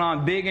something's going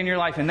on big in your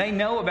life, and they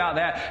know about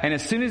that. And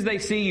as soon as they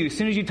see you, as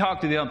soon as you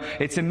talk to them,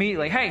 it's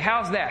immediately, hey,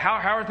 how's that? How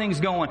are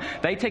things going?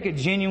 They take a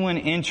genuine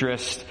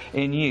interest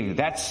in you.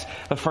 That's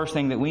the first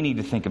thing that we need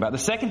to think about. The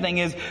second thing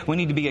is we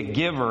need to be a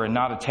giver and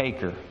not a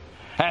taker.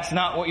 That's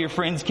not what your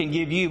friends can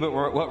give you, but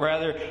what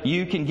rather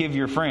you can give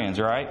your friends,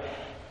 right?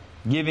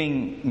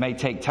 Giving may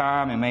take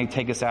time. It may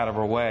take us out of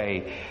our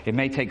way. It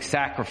may take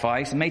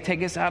sacrifice. It may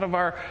take us out of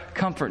our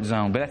comfort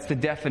zone. But that's the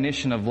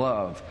definition of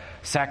love.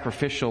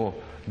 Sacrificial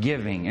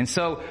giving. And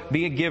so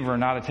be a giver,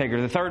 not a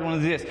taker. The third one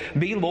is this.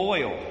 Be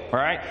loyal. All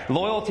right?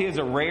 Loyalty is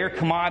a rare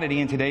commodity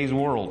in today's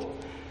world.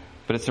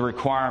 But it's a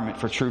requirement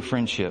for true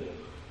friendship.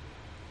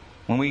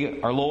 When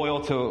we are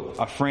loyal to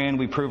a friend,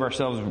 we prove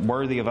ourselves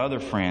worthy of other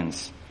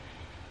friends.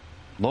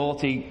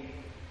 Loyalty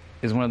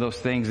is one of those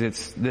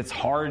things that's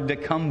hard to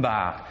come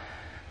by.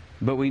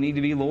 But we need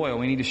to be loyal.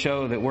 We need to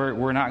show that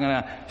we're not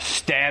going to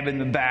stab in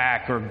the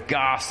back or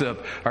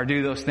gossip or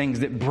do those things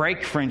that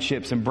break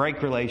friendships and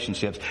break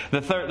relationships.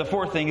 The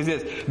fourth thing is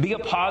this. Be a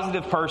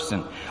positive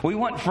person. We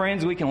want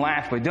friends we can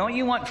laugh with. Don't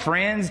you want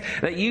friends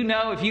that you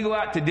know if you go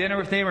out to dinner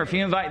with them or if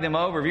you invite them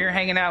over, if you're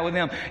hanging out with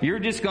them, you're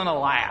just going to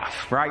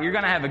laugh, right? You're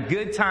going to have a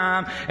good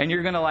time and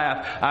you're going to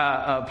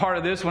laugh. Part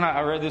of this, when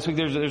I read this week,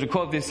 there's a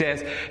quote that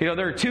says,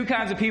 there are two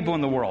kinds of people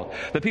in the world.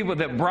 The people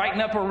that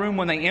brighten up a room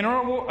when they enter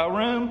a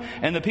room,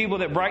 and the people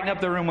that brighten up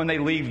the room when they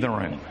leave the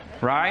room,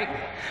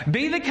 right?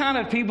 Be the kind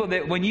of people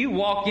that when you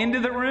walk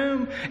into the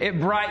room, it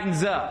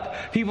brightens up.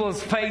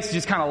 People's face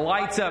just kind of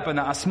lights up and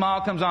a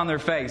smile comes on their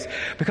face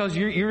because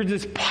you're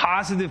this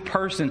positive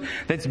person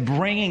that's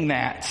bringing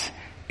that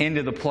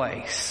into the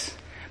place.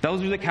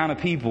 Those are the kind of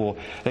people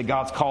that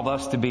God's called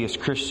us to be as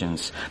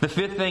Christians. The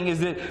fifth thing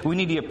is that we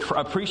need to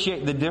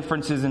appreciate the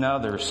differences in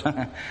others.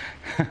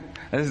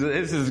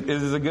 This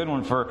is a good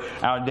one for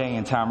our day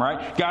and time,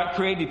 right? God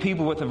created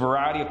people with a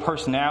variety of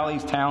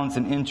personalities, talents,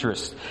 and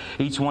interests.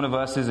 Each one of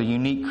us is a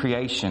unique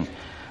creation.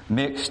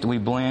 Mixed, we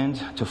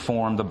blend to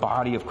form the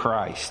body of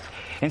Christ.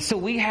 And so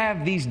we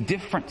have these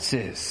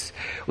differences.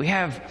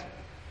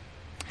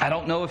 I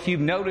don't know if you've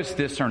noticed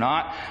this or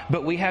not,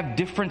 but we have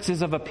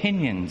differences of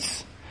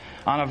opinions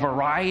on a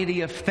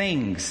variety of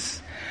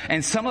things.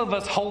 And some of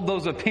us hold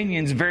those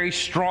opinions very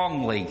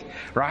strongly,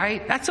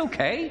 right? That's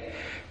okay.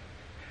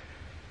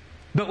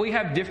 But we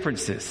have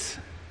differences.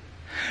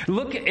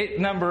 Look at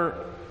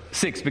number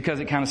 6 because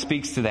it kind of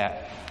speaks to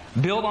that.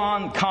 Build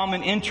on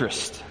common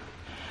interest.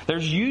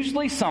 There's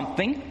usually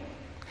something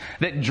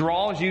that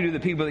draws you to the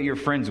people that you're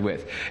friends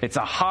with. It's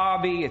a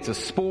hobby, it's a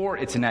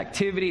sport, it's an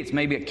activity, it's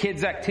maybe a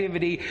kid's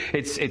activity,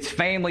 it's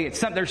family,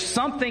 there's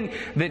something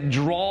that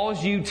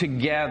draws you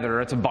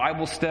together. It's a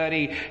Bible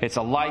study, it's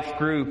a life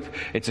group,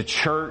 it's a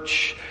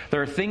church.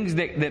 There are things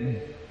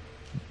that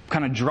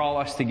kind of draw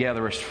us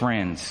together as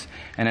friends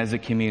and as a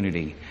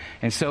community.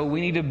 And so we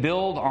need to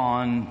build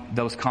on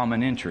those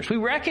common interests. We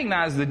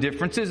recognize the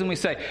differences and we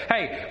say,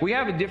 hey, we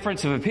have a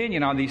difference of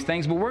opinion on these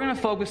things, but we're going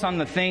to focus on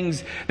the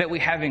things that we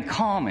have in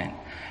common.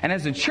 And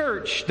as a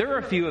church, there are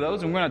a few of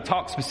those, and we're going to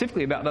talk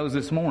specifically about those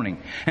this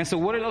morning. And so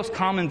what are those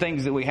common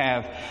things that we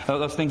have,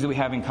 those things that we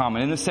have in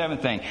common? And the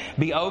seventh thing,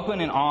 be open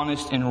and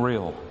honest and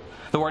real.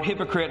 The word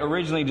hypocrite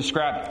originally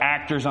described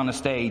actors on a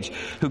stage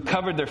who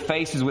covered their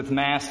faces with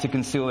masks to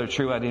conceal their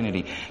true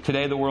identity.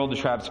 Today the world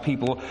describes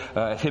people,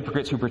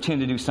 hypocrites who pretend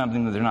to do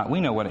something that they're not.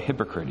 We know what a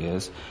hypocrite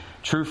is.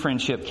 True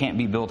friendship can't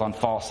be built on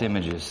false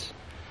images.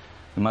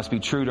 We must be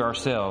true to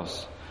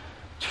ourselves,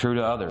 true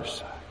to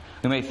others.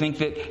 We may think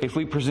that if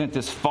we present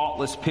this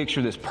faultless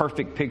picture, this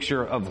perfect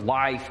picture of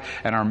life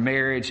and our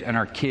marriage and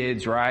our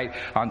kids, right,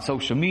 on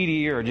social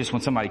media or just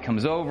when somebody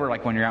comes over,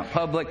 like when you're out in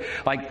public,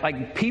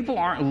 like people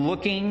aren't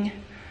looking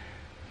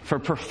for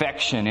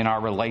perfection in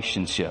our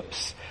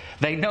relationships.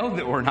 They know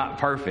that we're not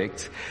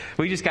perfect.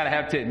 We just got to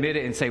have to admit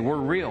it and say we're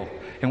real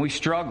and we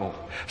struggle.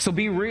 So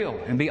be real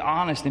and be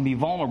honest and be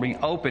vulnerable, be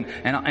open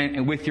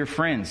and with your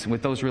friends,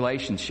 with those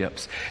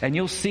relationships. And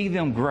you'll see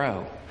them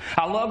grow.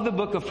 I love the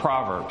book of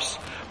Proverbs.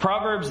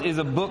 Proverbs is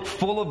a book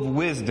full of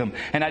wisdom.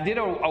 And I did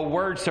a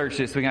word search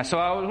this week. So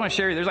I want to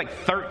share you, there's like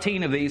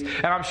 13 of these.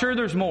 And I'm sure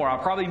there's more. I'll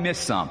probably miss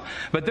some.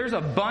 But there's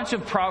a bunch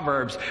of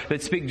Proverbs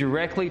that speak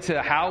directly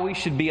to how we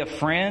should be a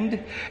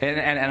friend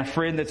and a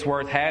friend that's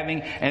worth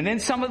having. And then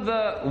some of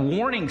the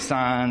warning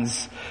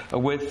signs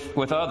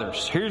with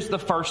others. Here's the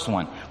first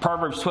one.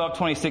 Proverbs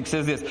 12:26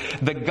 says this: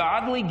 the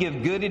godly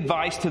give good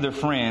advice to their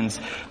friends,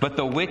 but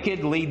the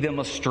wicked lead them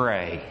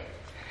astray.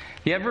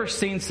 You ever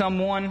seen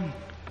someone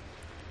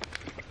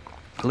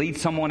lead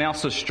someone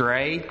else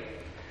astray?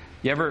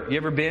 You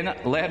ever been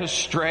led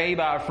astray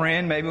by a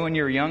friend, maybe when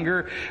you were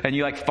younger, and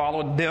you like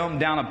followed them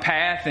down a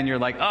path and you're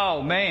like,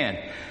 oh man,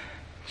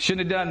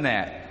 shouldn't have done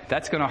that.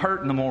 That's going to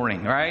hurt in the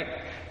morning, right?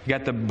 You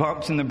got the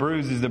bumps and the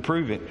bruises to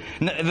prove it.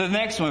 The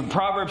next one,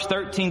 Proverbs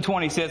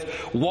 13:20 says,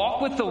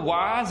 walk with the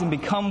wise and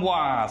become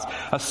wise.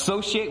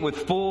 Associate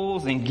with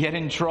fools and get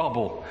in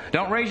trouble.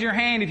 Don't raise your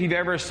hand if you've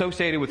ever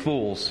associated with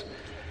fools.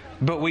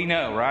 But we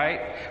know,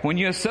 right? When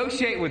you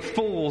associate with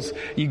fools,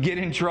 you get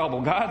in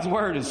trouble. God's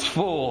word is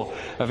full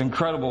of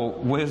incredible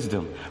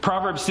wisdom.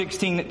 Proverbs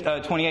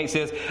 16:28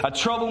 says, a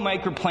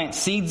troublemaker plants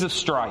seeds of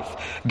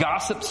strife.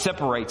 Gossip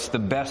separates the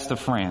best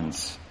of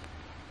friends.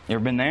 You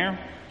ever been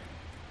there?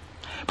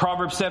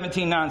 Proverbs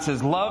 17:9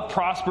 says, love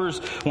prospers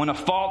when a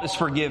fault is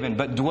forgiven,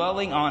 but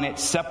dwelling on it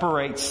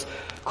separates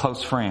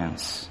close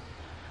friends.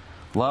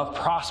 Love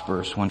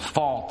prospers when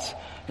fault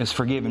is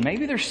forgiven.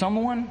 Maybe there's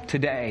someone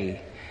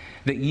today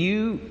that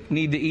you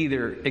need to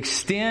either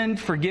extend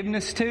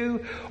forgiveness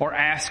to or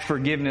ask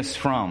forgiveness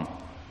from,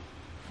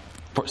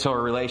 so a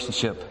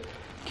relationship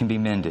can be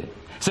mended.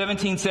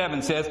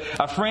 17:7 says,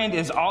 a friend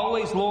is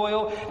always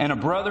loyal and a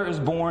brother is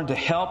born to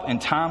help in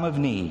time of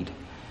need.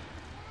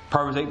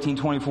 Proverbs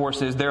 18:24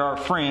 says, there are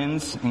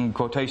friends, in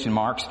quotation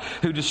marks,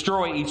 who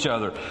destroy each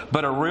other,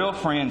 but a real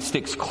friend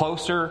sticks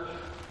closer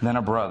than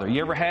a brother.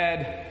 You ever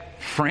had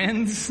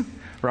friends,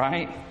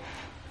 right?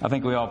 I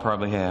think we all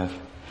probably have.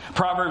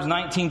 Proverbs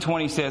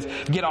 19:20 says,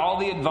 get all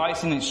the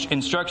advice and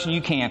instruction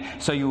you can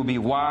so you will be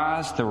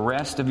wise the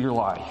rest of your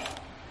life.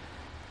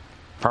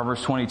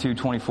 Proverbs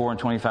 22:24 and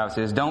 25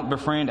 says, don't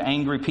befriend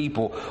angry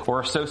people or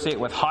associate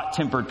with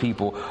hot-tempered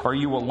people, or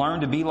you will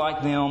learn to be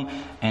like them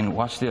and,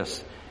 watch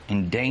this,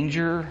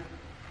 endanger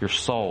your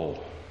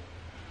soul.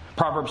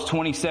 Proverbs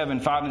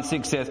 27:5 and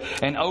 6 says,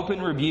 an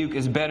open rebuke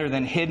is better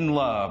than hidden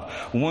love.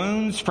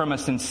 Wounds from a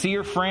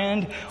sincere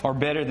friend are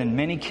better than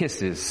many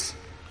kisses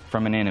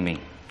from an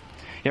enemy.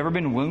 You ever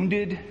been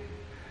wounded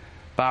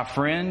by a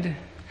friend?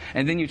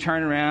 And then you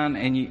turn around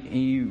and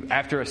you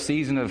after a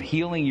season of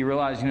healing, you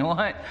realize, you know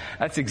what?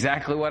 That's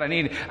exactly what I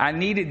needed. I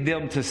needed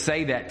them to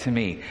say that to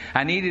me.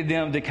 I needed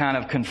them to kind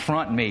of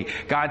confront me.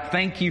 God,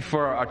 thank you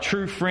for a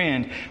true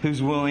friend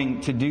who's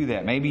willing to do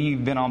that. Maybe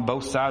you've been on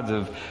both sides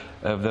of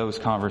those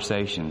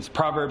conversations.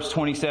 Proverbs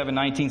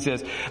 27:19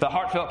 says, the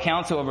heartfelt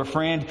counsel of a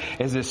friend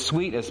is as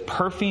sweet as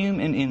perfume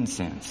and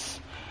incense.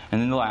 And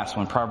then the last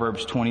one,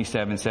 Proverbs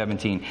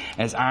 27:17.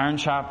 As iron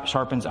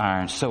sharpens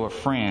iron, so a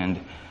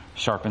friend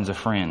sharpens a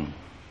friend.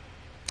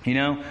 You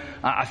know,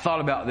 I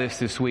thought about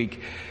this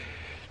week.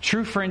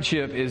 True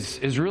friendship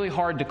is really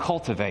hard to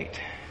cultivate.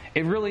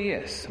 It really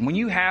is. When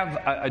you have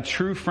a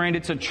true friend,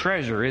 it's a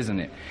treasure,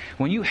 isn't it?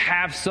 When you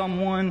have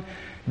someone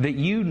that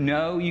you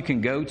know you can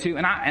go to,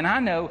 and I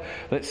know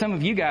that some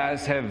of you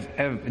guys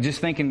have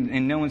just thinking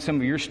and knowing some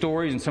of your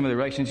stories and some of the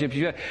relationships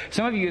you have.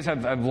 Some of you guys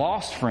have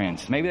lost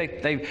friends. Maybe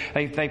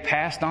they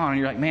passed on, and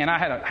you're like, man, I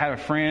had a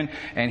friend,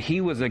 and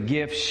he was a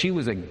gift. She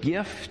was a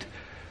gift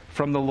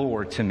from the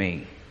Lord to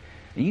me.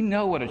 You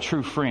know what a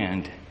true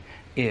friend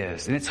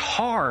is. And it's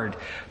hard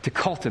to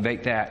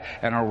cultivate that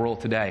in our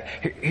world today.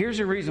 Here's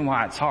the reason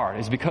why it's hard.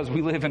 It's because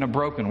we live in a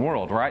broken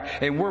world, right?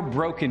 And we're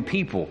broken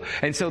people.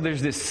 And so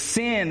there's this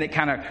sin that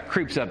kind of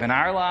creeps up in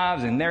our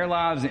lives, in their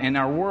lives, in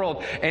our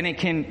world. And it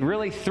can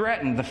really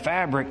threaten the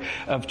fabric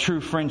of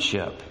true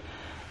friendship.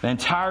 The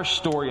entire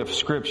story of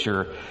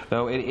Scripture,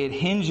 though, it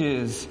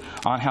hinges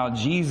on how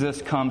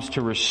Jesus comes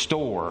to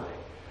restore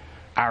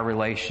our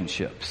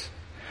relationships.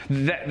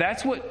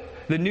 That's what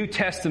the New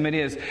Testament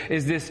is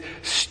this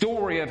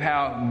story of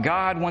how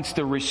God wants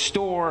to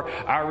restore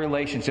our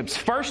relationships.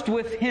 First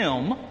with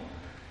Him,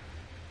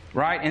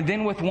 right? And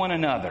then with one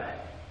another.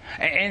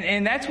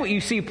 And that's what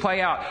you see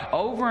play out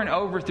over and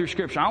over through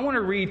Scripture. I want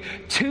to read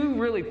two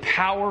really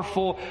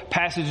powerful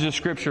passages of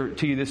Scripture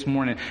to you this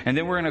morning. And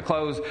then we're going to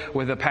close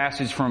with a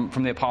passage from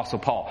the Apostle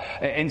Paul.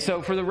 And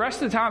so for the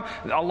rest of the time,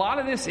 a lot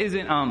of this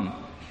isn't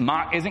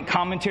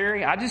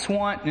commentary. I just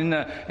want in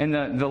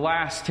the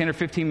last 10 or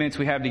 15 minutes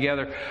we have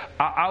together,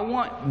 I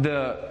want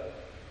the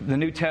the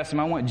New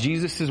Testament, I want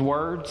Jesus'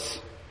 words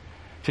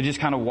to just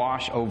kind of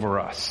wash over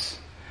us.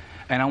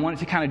 And I want it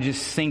to kind of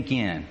just sink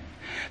in.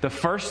 The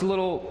first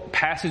little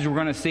passage we're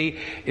going to see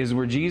is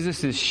where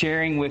Jesus is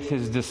sharing with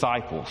his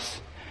disciples.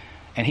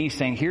 And he's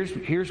saying,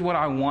 here's what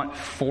I want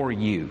for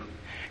you.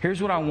 Here's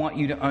what I want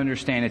you to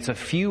understand. It's a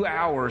few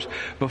hours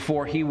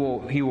before he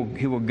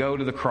will go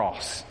to the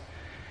cross.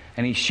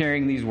 And he's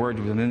sharing these words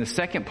with them. Then the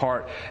second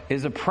part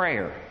is a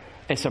prayer.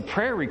 It's a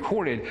prayer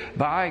recorded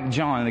by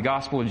John in the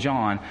Gospel of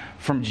John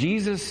from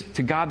Jesus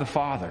to God the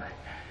Father.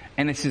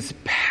 And it's this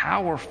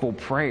powerful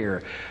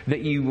prayer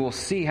that you will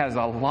see has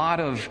a lot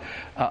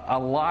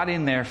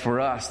in there for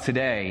us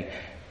today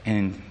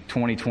in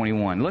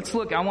 2021. Let's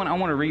look. I want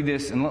to read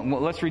this, and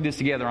let's read this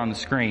together on the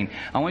screen.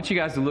 I want you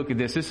guys to look at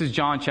this. This is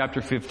John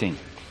chapter 15.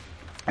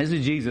 This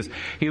is Jesus.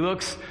 He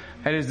looks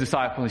at his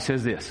disciple. He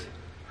says this: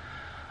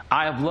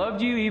 I have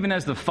loved you even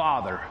as the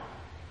Father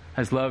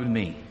has loved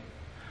me.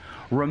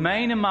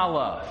 Remain in my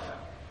love.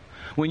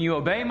 When you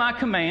obey my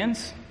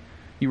commands,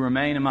 you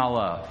remain in my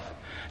love.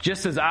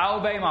 Just as I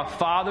obey my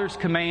Father's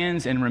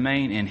commands and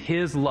remain in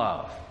his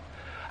love.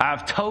 I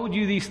have told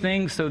you these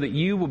things so that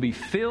you will be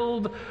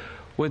filled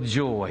with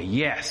joy.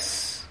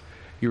 Yes,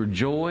 your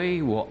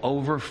joy will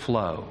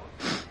overflow.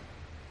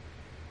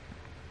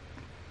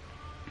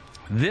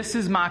 This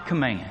is my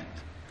command.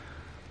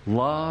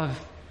 Love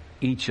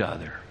each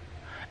other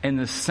in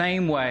the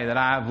same way that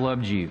I have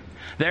loved you.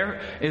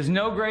 There is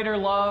no greater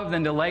love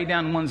than to lay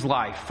down one's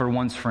life for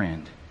one's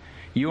friend.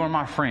 You are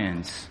my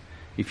friends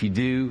if you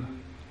do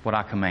what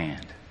I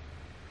command.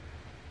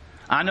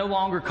 I no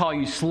longer call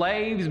you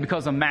slaves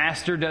because a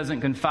master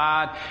doesn't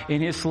confide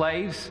in his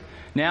slaves.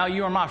 Now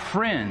you are my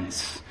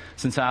friends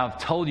since I have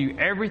told you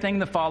everything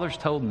the Father's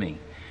told me.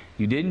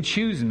 You didn't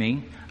choose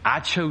me. I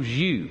chose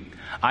you.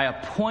 I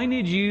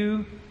appointed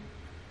you,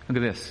 look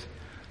at this,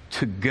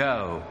 to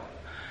go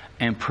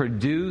and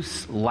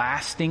produce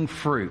lasting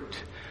fruit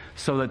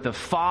so that the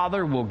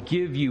Father will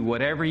give you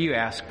whatever you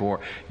ask for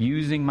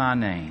using my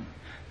name.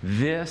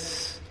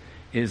 This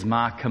is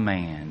my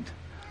command.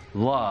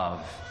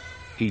 Love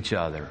each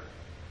other.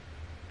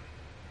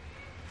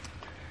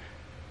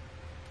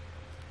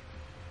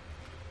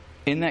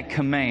 In that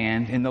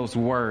command, in those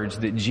words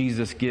that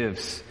Jesus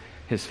gives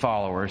his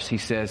followers, he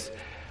says,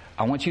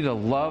 I want you to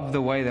love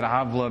the way that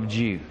I've loved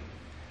you.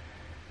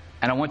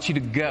 And I want you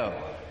to go.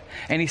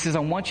 And he says, I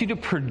want you to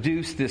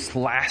produce this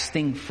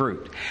lasting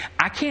fruit.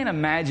 I can't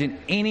imagine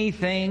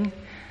anything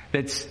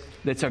that's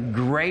a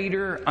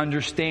greater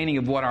understanding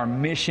of what our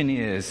mission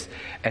is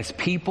as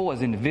people,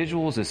 as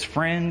individuals, as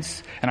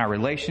friends, and our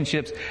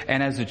relationships,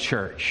 and as a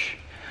church.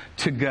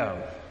 To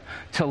go.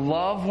 To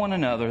love one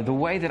another the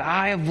way that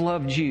I have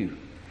loved you.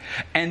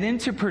 And then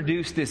to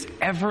produce this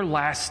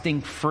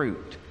everlasting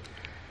fruit.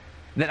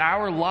 That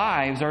our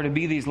lives are to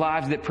be these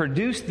lives that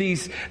produce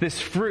this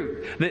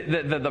fruit.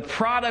 The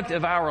product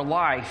of our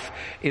life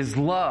is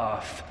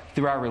love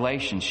through our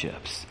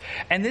relationships.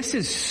 And this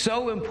is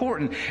so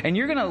important. And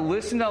you're going to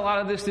listen to a lot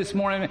of this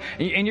morning,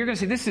 and you're going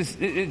to say,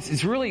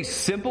 it's really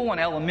simple and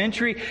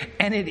elementary,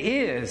 and it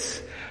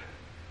is.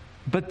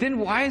 But then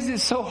why is it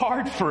so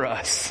hard for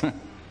us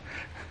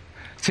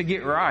to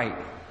get right?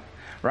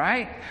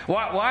 Right?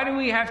 Why do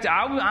we have to?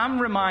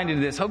 I'm reminded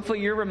of this.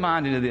 Hopefully you're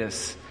reminded of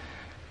this.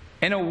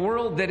 In a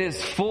world that is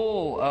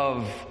full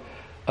of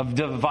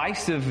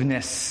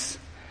divisiveness,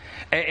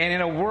 and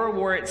in a world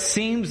where it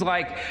seems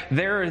like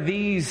there are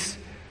these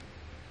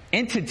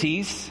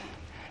entities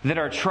that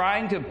are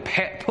trying to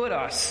put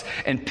us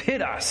and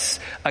pit us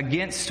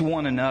against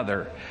one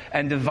another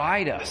and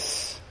divide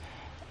us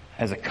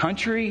as a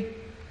country,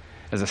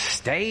 as a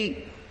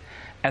state,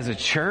 as a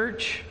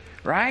church,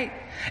 right?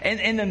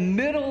 And in the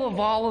middle of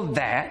all of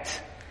that,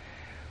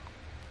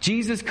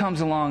 Jesus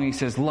comes along and he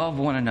says, love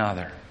one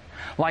another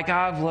like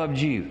I've loved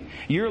you.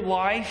 Your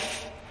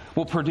life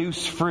will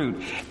produce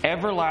fruit,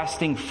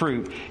 everlasting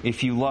fruit,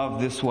 if you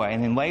love this way.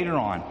 And then later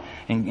on,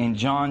 in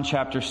John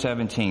chapter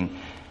 17,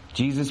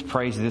 Jesus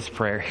prays this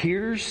prayer.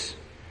 Here's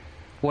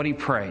what he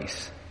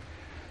prays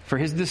for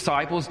his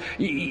disciples,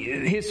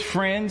 his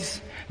friends,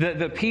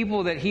 the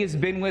people that he has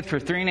been with for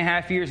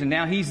 3.5 years, and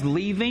now he's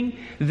leaving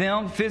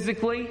them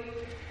physically,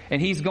 and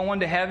he's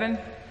going to heaven,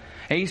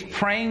 and he's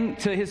praying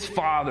to his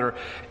Father.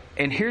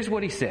 And here's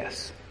what he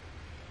says.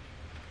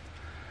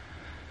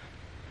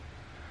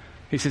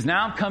 He says,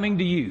 now I'm coming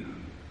to you.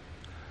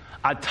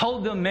 I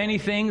told them many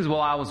things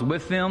while I was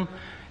with them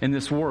in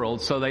this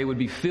world so they would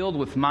be filled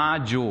with my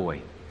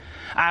joy.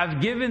 I've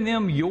given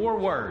them your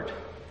word,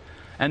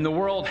 and the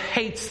world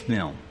hates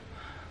them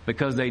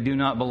because they do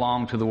not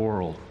belong to the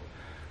world,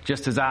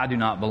 just as I do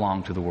not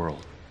belong to the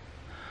world.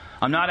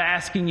 I'm not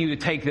asking you to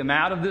take them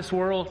out of this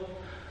world,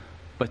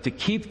 but to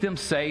keep them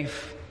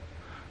safe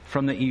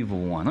from the evil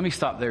one. Let me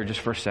stop there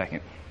just for a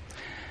second.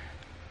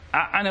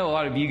 I know a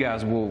lot of you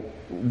guys will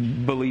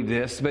believe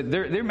this, but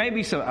there may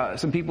be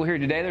some people here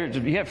today.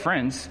 You have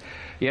friends,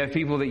 you have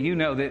people that you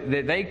know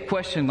that they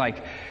question,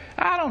 like,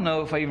 I don't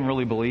know if I even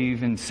really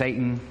believe in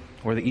Satan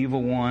or the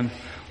evil one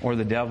or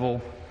the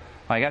devil.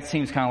 Like, that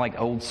seems kind of like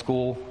old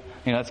school.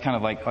 that's kind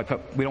of like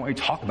we don't really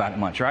talk about it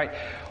much, right?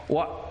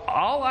 Well,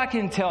 all I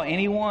can tell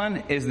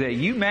anyone is that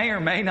you may or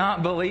may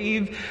not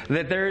believe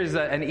that there is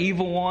an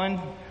evil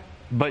one,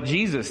 but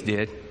Jesus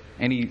did,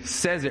 and he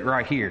says it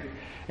right here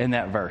in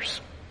that verse.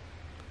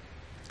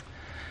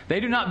 They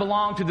do not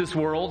belong to this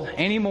world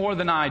any more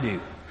than I do.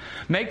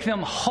 Make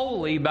them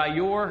holy by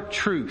your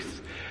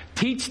truth.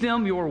 Teach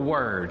them your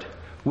word,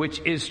 which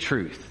is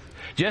truth.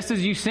 Just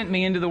as you sent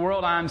me into the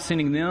world, I am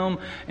sending them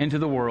into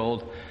the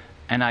world,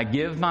 and I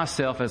give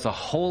myself as a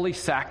holy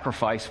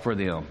sacrifice for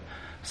them,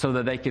 so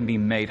that they can be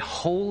made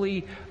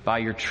holy by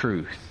your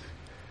truth.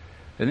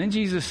 And then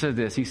Jesus said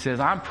this. He says,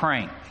 I'm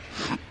praying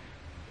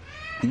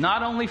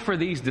not only for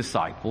these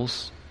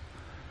disciples,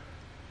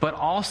 but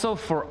also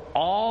for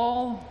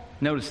all,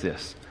 notice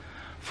this,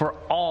 for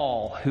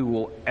all who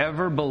will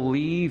ever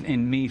believe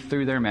in me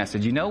through their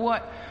message. You know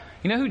what?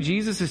 You know who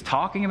Jesus is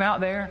talking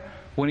about there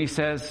when he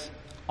says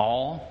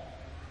all?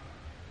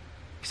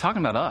 He's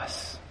talking about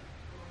us.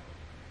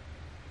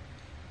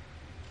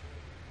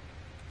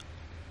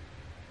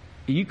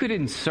 You could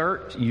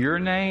insert your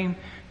name.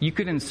 You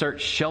could insert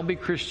Shelby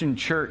Christian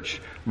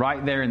Church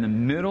right there in the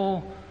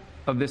middle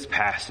of this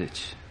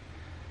passage.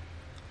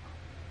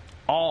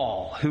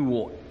 All who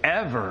will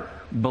ever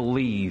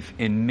believe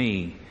in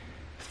me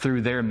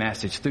through their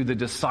message, through the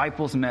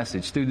disciples'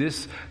 message, through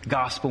this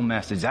gospel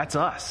message. That's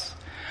us.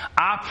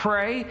 I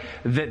pray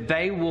that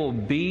they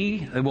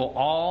will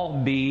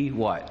all be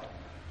what?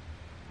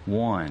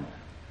 One.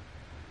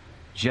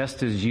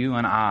 Just as you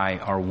and I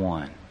are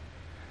one.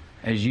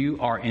 As you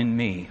are in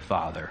me,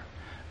 Father,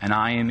 and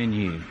I am in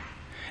you.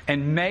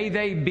 And may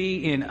they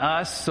be in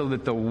us so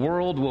that the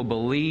world will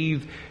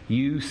believe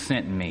you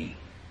sent me.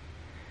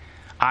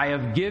 I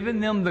have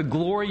given them the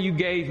glory you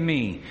gave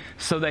me,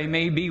 so they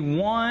may be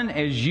one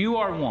as you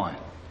are one.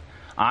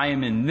 I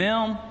am in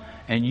them,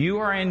 and you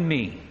are in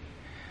me.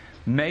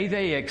 May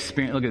they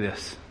experience, look at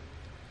this.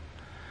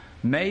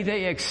 May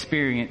they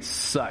experience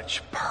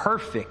such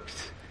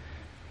perfect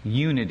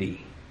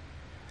unity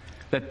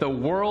that the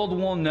world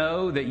will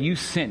know that you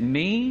sent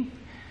me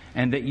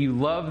and that you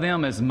love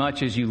them as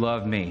much as you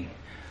love me.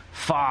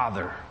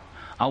 Father,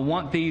 I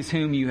want these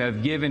whom you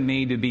have given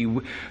me to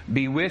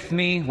be with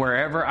me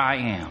wherever I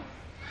am.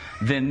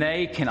 Then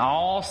they can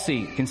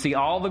see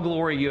all the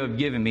glory you have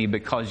given me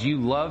because you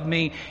loved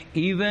me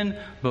even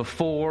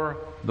before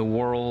the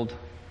world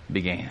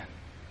began.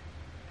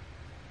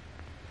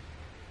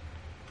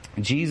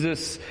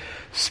 Jesus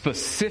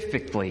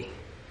specifically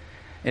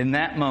in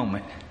that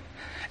moment,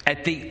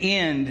 at the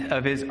end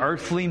of his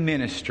earthly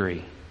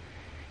ministry,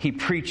 he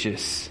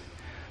preaches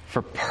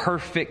for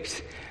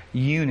perfect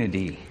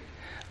unity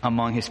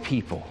among his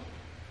people.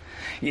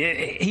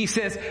 He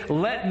says,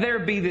 let there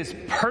be this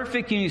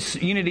perfect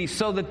unity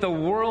so that the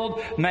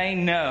world may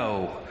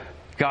know,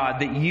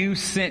 God, that you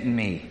sent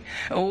me.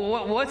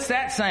 What's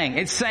that saying?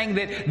 It's saying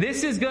that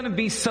this is going to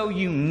be so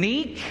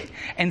unique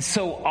and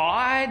so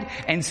odd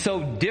and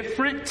so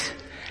different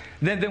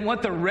than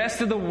what the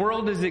rest of the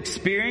world is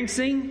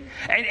experiencing.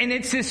 And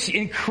it's this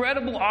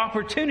incredible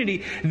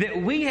opportunity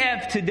that we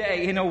have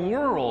today in a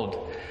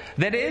world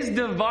that is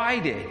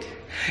divided.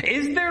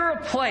 Is there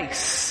a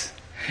place?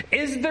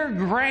 Is there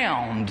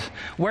ground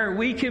where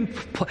we can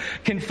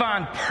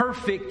find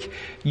perfect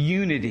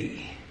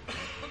unity?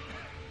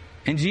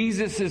 And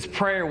Jesus'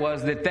 prayer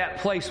was that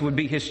place would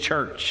be his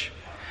church.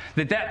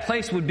 That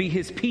place would be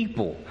his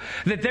people.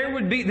 That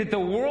the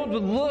world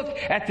would look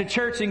at the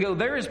church and go,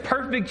 there is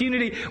perfect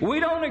unity. We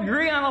don't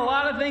agree on a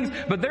lot of things,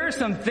 but there are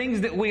some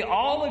things that we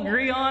all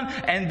agree on.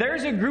 And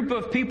there's a group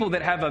of people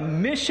that have a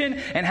mission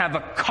and have a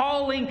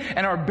calling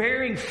and are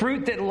bearing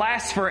fruit that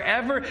lasts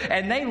forever.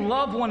 And they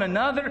love one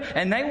another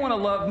and they want to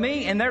love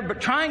me and they're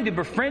trying to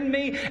befriend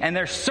me and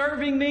they're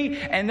serving me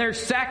and they're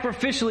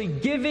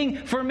sacrificially giving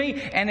for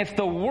me. And if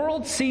the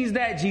world sees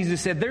that,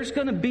 Jesus said, there's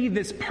going to be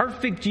this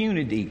perfect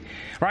unity.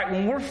 Right?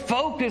 When we're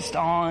focused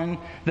on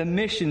the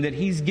mission that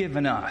he's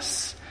given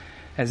us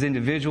as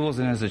individuals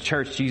and as a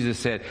church, Jesus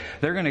said,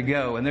 they're going to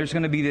go and there's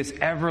going to be this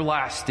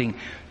everlasting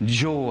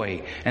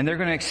joy and they're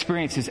going to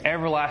experience this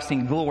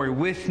everlasting glory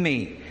with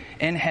me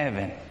in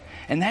heaven.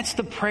 And that's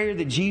the prayer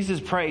that Jesus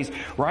prays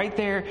right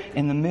there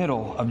in the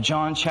middle of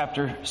John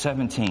chapter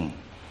 17.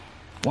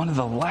 One of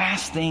the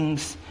last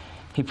things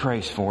he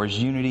prays for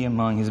is unity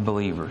among his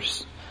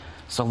believers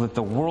so that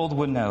the world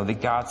would know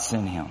that God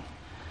sent him.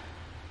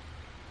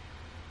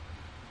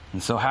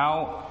 And so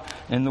how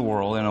in the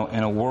world,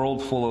 in a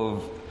world full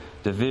of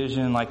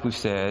division, like we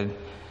said,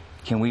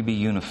 can we be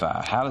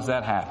unified? How does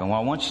that happen? Well,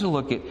 I want you to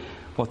look at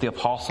what the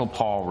Apostle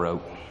Paul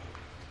wrote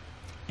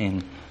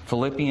in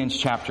Philippians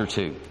chapter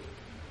 2.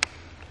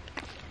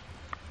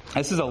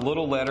 This is a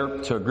little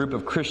letter to a group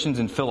of Christians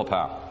in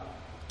Philippi.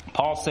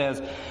 Paul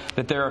says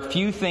that there are a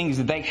few things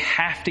that they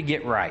have to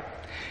get right.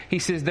 He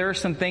says there are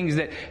some things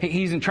that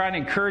he's trying to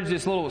encourage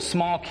this little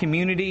small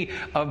community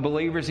of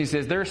believers. He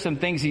says there are some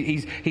things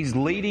he's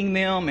leading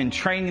them and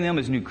training them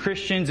as new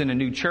Christians in a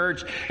new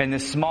church in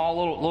this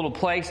small little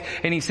place.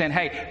 And he's saying,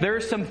 hey, there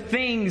are some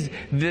things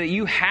that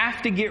you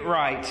have to get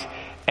right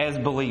as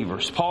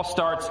believers. Paul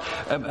starts,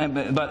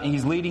 but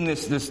he's leading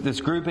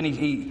this group, and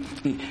he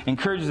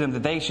encourages them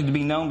that they should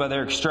be known by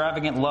their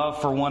extravagant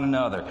love for one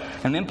another.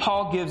 And then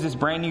Paul gives this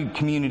brand new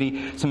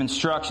community some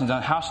instructions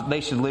on how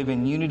they should live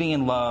in unity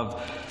and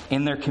love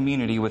in their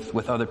community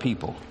with other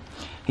people.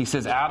 He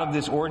says, out of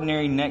this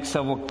ordinary next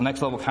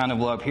level kind of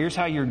love, here's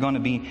how you're going to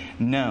be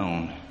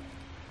known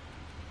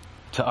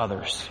to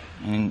others.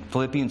 In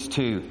Philippians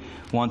 2,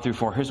 1 through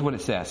 4, here's what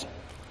it says.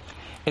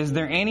 Is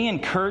there any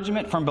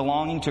encouragement from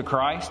belonging to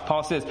Christ?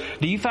 Paul says,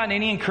 do you find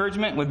any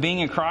encouragement with being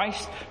in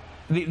Christ?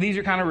 These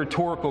are kind of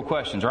rhetorical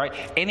questions, right?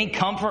 Any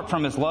comfort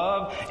from His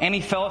love?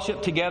 Any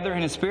fellowship together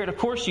in His Spirit? Of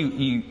course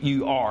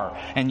you are,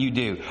 and you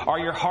do. Are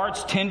your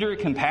hearts tender and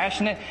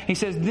compassionate? He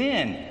says,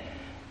 then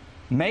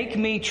make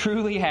me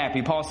truly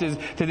happy. Paul says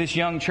to this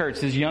young church,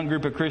 this young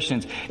group of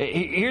Christians,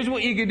 here's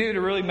what you can do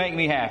to really make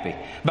me happy.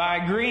 By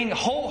agreeing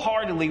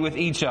wholeheartedly with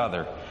each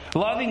other,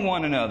 loving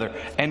one another,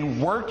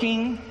 and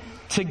working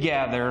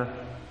together.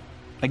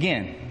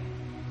 Again,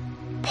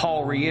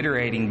 Paul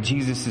reiterating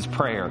Jesus'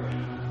 prayer.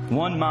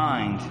 One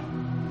mind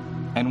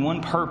and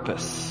one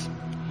purpose.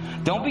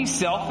 Don't be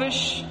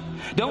selfish.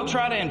 Don't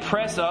try to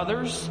impress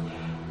others,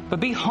 but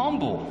be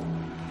humble,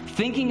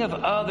 thinking of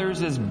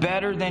others as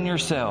better than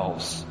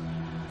yourselves.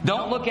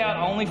 Don't look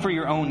out only for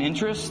your own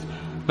interest,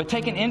 but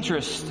take an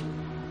interest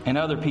in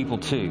other people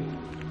too.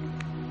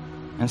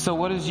 And so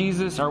what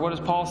does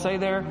Paul say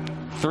there?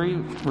 3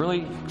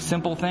 really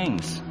simple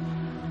things.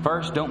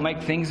 First, don't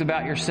make things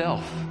about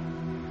yourself.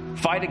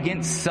 Fight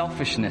against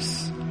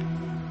selfishness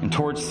and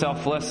towards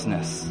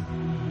selflessness.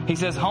 He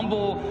says,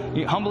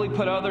 humbly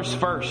put others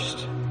first.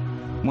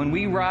 When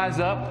we rise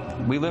up,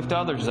 we lift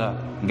others up.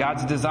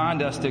 God's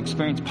designed us to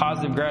experience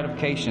positive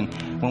gratification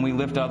when we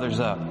lift others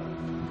up.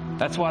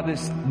 That's why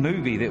this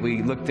movie that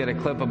we looked at a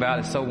clip about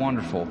is so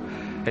wonderful.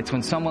 It's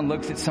when someone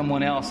looks at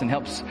someone else and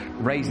helps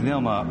raise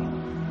them up.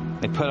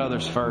 They put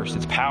others first.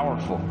 It's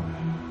powerful.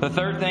 The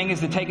third thing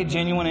is to take a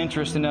genuine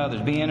interest in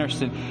others. Be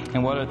interested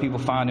in what other people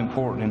find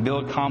important and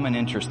build common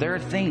interests. There are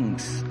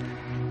things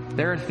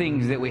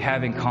that we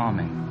have in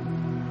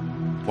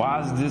common.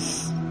 Why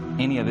is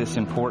any of this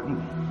important?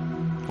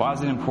 Why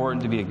is it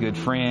important to be a good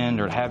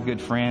friend or to have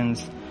good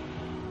friends?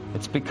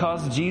 It's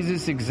because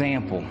Jesus'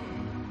 example,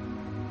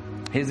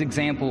 His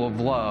example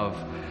of love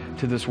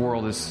to this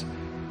world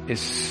is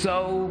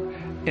so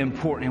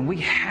important. And we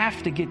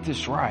have to get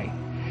this right.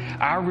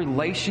 Our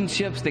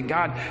relationships that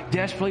God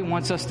desperately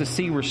wants us to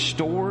see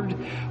restored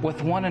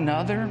with one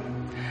another.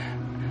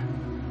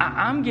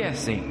 I'm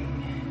guessing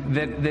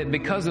that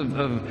because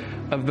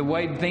of the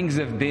way things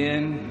have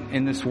been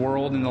in this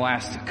world in the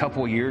last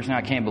couple of years, and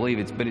I can't believe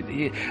it, but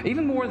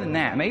even more than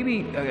that,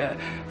 maybe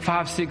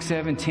 5, 6,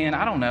 7, 10,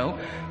 I don't know.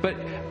 But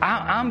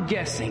I'm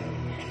guessing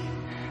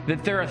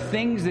that there are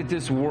things that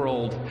this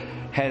world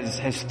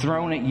has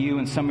thrown at you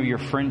in some of your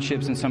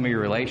friendships and some of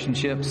your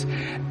relationships.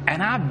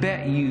 And I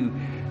bet you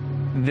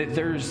that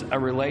there's a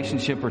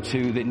relationship or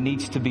two that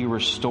needs to be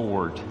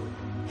restored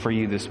for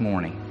you this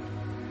morning.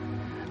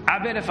 I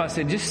bet if I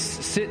said,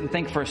 just sit and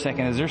think for a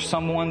second, is there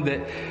someone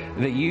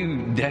that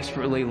you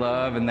desperately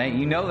love and they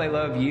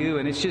love you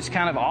and it's just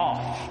kind of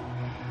off?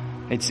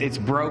 It's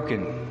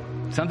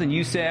broken. Something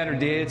you said or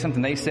did,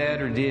 something they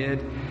said or did.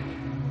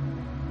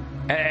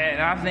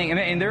 And I think,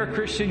 and they're a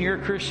Christian,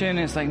 you're a Christian, and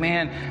it's like,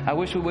 man, I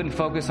wish we wouldn't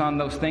focus on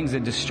those things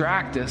that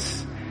distract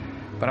us,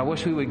 but I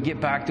wish we would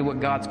get back to what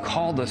God's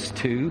called us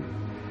to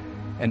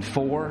and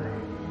for,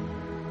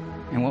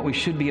 and what we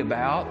should be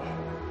about.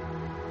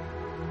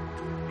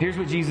 Here's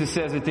what Jesus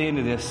says at the end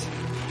of this,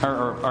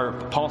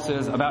 or Paul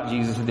says about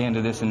Jesus at the end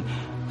of this in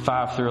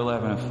 5 through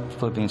 11 of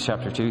Philippians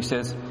chapter 2. He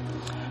says,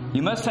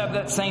 you must have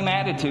that same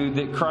attitude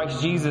that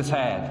Christ Jesus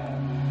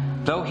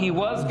had. Though He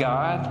was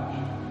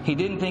God, He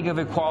didn't think of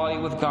equality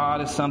with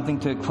God as something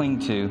to cling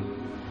to.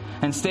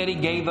 Instead, He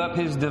gave up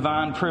His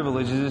divine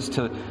privileges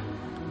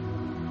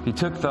He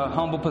took the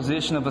humble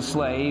position of a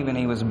slave, and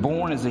He was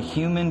born as a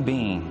human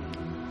being.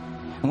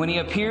 And when He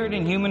appeared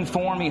in human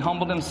form, He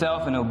humbled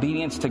Himself in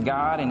obedience to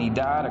God, and He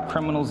died a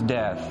criminal's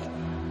death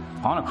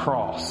on a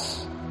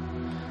cross.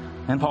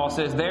 And Paul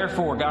says,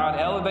 therefore, God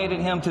elevated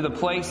Him to the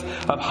place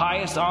of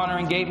highest honor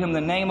and gave Him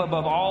the name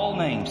above all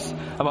names,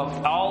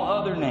 above all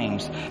other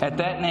names. At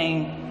that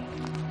name,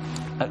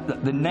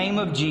 the name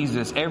of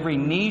Jesus, every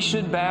knee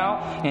should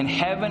bow in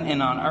heaven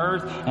and on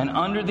earth and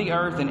under the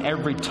earth, and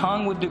every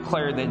tongue would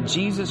declare that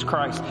Jesus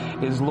Christ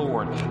is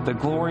Lord, the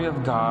glory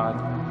of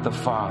God the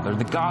Father.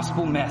 The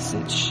gospel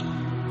message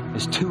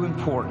is too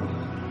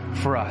important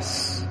for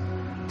us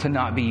to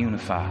not be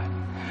unified.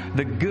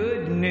 The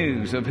good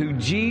news of who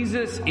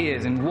Jesus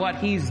is and what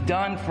He's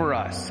done for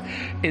us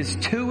is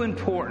too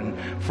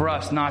important for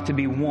us not to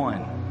be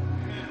one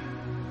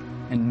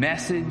in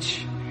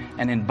message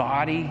and in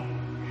body.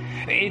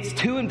 It's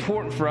too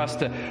important for us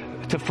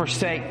to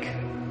forsake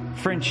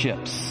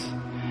friendships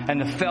and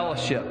the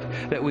fellowship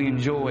that we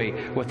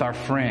enjoy with our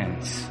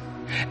friends.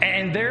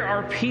 And there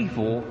are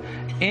people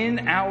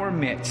in our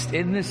midst,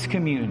 in this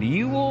community.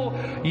 You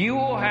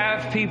will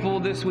have people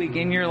this week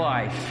in your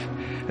life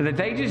that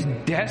they just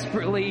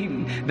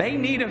desperately, they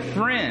need a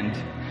friend.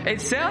 It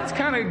sounds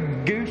kind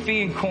of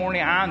goofy and corny,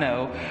 I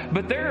know,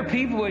 but there are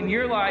people in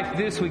your life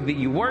this week that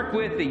you work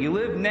with, that you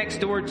live next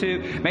door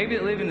to, maybe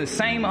that live in the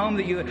same home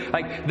that you,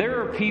 like,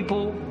 there are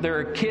people, there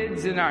are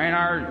kids in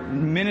our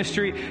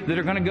ministry that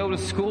are going to go to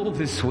school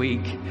this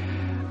week.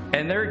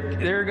 And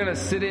they're going to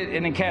sit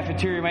in a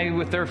cafeteria maybe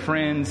with their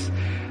friends.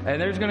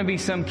 And there's going to be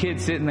some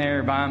kid sitting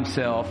there by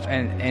himself.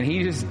 And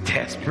he just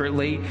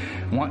desperately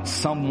wants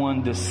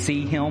someone to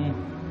see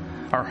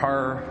him or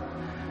her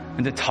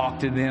and to talk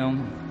to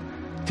them,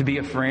 to be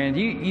a friend.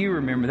 You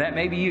remember that.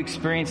 Maybe you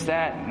experienced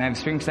that, and I've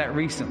experienced that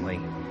recently.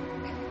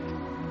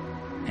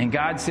 And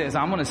God says,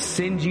 I'm going to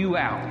send you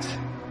out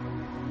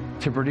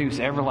to produce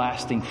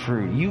everlasting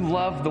fruit. You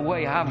love the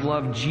way I've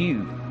loved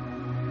you.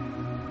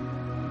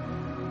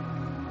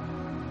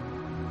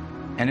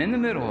 And in the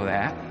middle of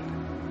that,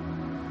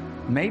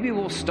 maybe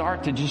we'll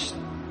start to just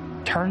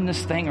turn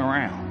this thing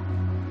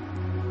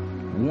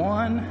around.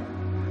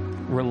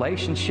 One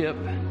relationship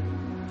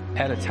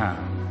at a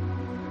time.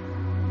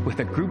 With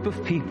a group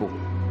of people,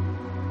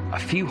 a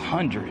few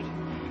hundred,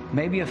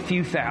 maybe a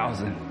few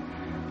thousand,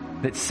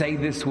 that say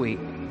this week,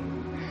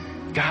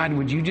 God,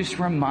 would you just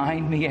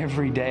remind me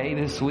every day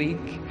this week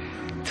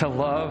to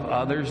love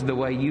others the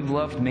way you've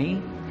loved me?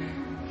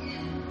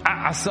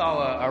 I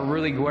saw a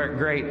really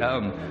great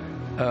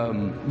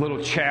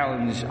little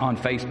challenge on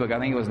Facebook. I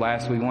think it was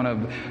last week. One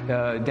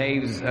of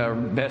Dave's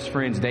best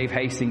friends, Dave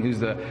Hastings, who's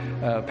the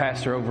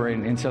pastor over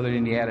in Southern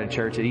Indiana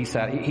Church at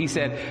Eastside. He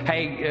said,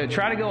 hey,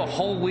 try to go a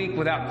whole week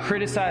without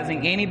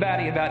criticizing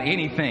anybody about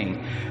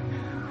anything.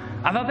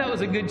 I thought that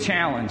was a good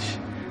challenge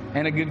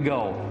and a good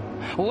goal.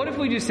 Well, what if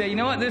we just say, you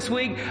know what, this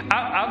week,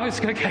 I'm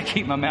just going to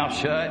keep my mouth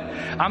shut.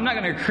 I'm not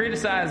going to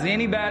criticize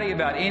anybody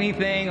about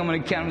anything. I'm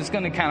going to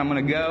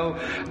go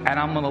and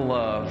I'm going to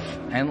love.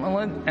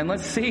 And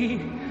let's see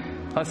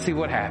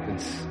what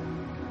happens.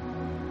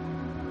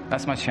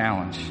 That's my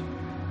challenge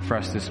for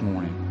us this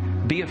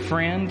morning. Be a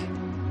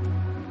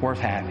friend worth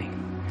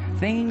having.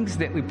 Things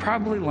that we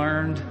probably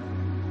learned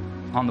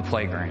on the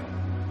playground.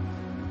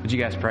 Would you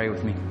guys pray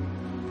with me?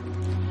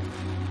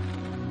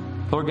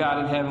 Lord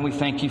God in heaven, we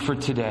thank you for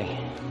today.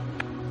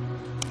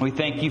 We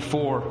thank you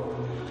for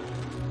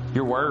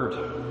your word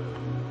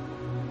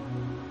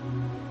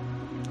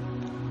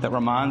that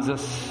reminds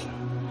us,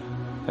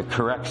 that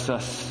corrects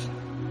us,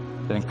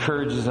 that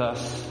encourages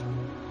us,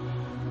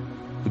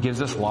 that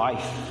gives us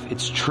life.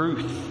 It's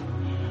truth.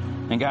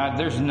 And God,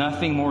 there's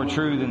nothing more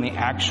true than the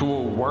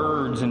actual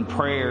words and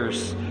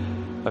prayers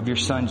of your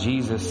Son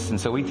Jesus.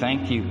 And so we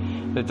thank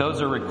you that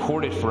those are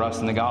recorded for us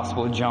in the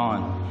Gospel of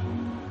John.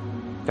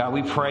 God,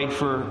 we pray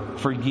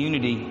for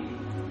unity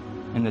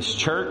in this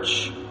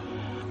church.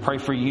 Pray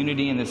for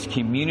unity in this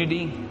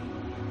community.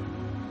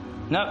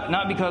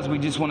 Not because we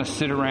just want to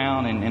sit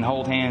around and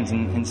hold hands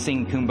and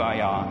sing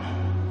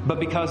Kumbaya, but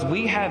because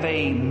we have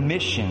a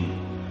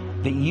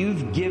mission that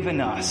you've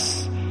given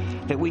us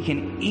that we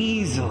can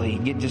easily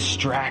get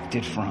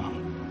distracted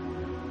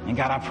from. And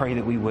God, I pray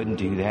that we wouldn't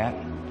do that.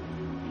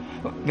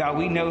 God,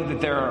 we know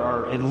that there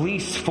are at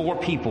least 4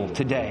 people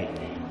today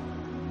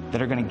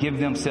that are going to give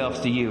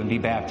themselves to you and be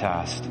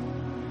baptized.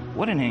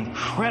 What an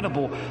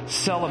incredible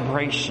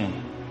celebration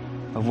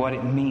of what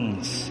it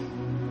means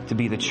to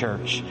be the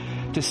church.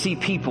 To see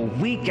people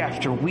week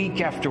after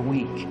week after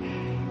week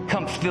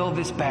come fill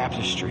this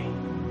baptistry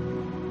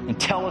and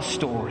tell a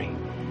story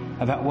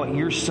about what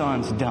your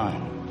Son's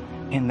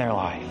done in their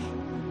life.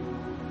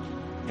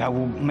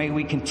 God, may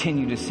we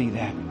continue to see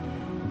that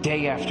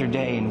day after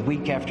day and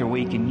week after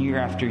week and year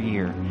after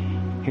year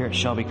here at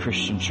Shelby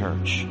Christian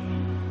Church.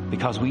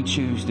 Because we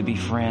choose to be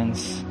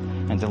friends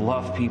and to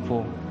love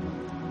people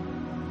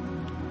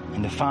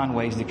and to find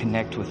ways to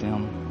connect with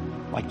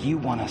them like you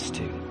want us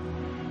to.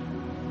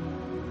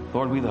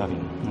 Lord, we love you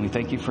and we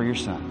thank you for your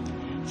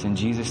Son. It's in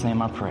Jesus'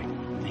 name I pray.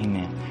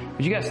 Amen.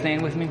 Would you guys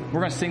stand with me? We're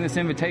going to sing this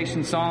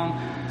invitation song.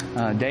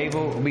 Dave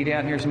will be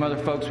down here. Some other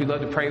folks we'd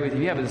love to pray with you.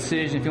 If you have a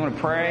decision, if you want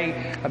to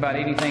pray about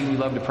anything, we'd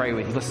love to pray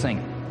with you. Let's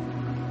sing.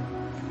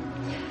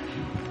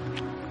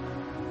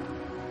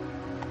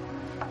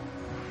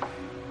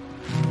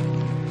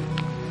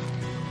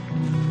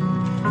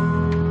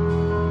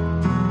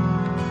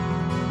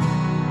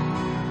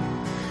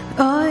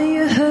 Are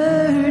you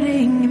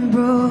hurting and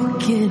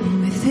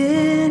broken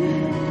within?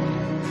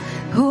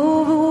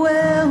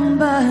 Overwhelmed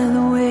by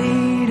the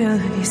weight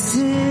of your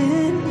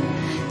sin?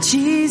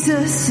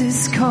 Jesus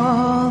is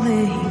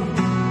calling.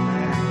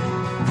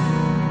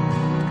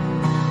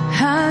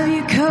 Have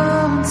you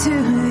come to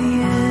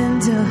the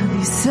end of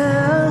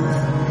yourself?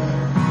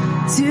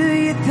 Do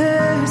you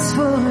thirst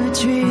for a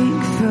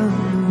drink from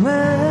the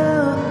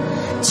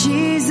well?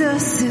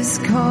 Jesus is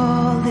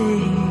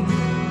calling.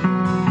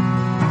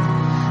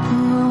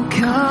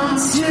 Come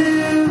to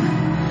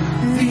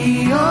the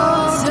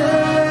altar,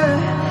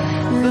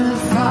 the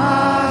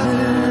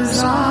Father's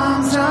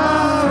arms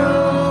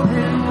are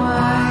open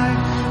wide.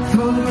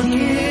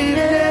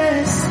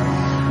 Forgiveness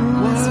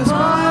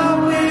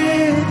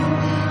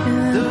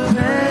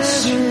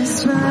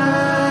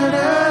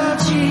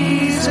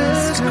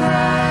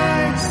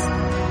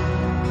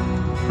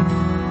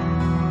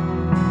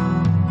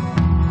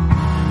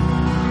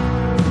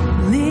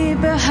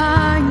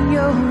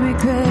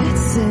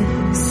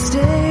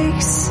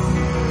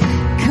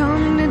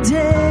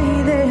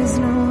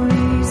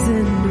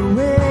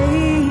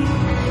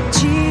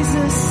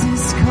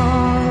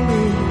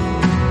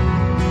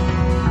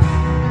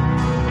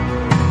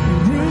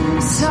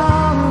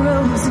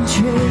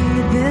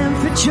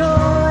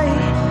joy.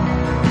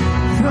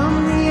 From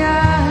the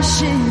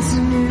ashes,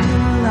 a new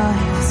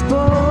life is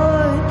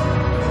born.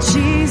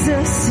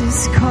 Jesus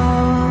is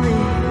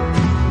calling.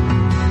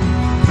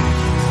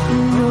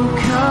 Oh,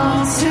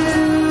 come to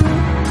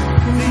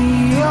the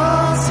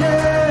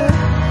altar.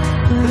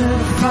 The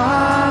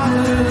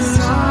Father's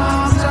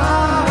arms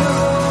are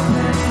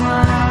open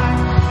wide.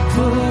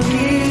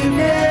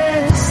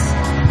 Forgiveness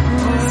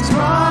was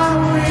brought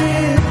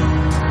with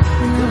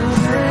the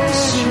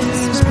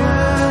precious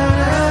blood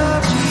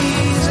of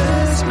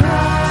Jesus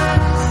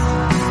Christ.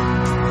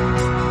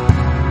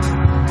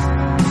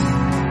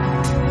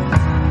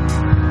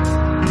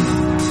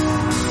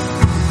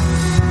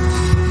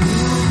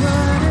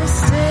 What a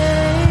Savior.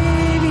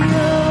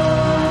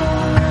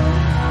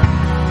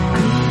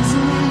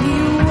 Isn't He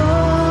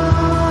wonderful?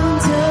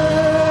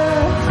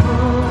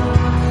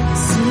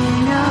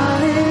 Sing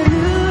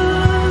hallelujah.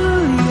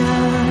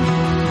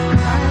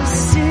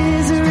 Christ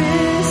is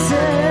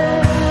risen.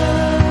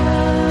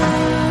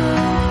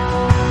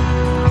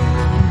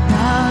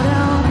 Bow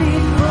down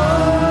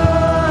before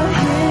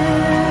Him,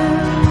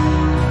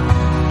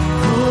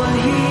 for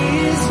He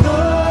is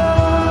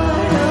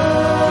Lord of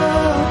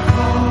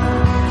all.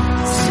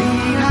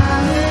 Sing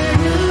hallelujah.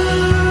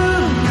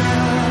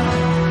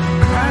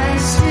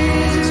 Christ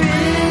is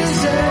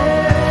risen.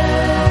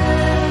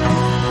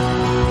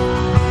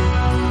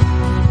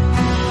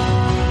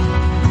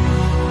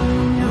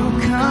 No,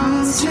 come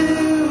to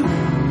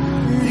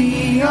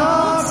the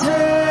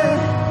altar.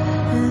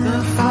 The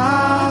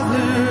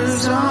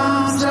Father's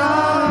arms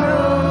are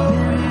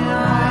open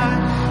wide.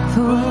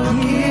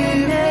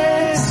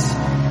 Forgiveness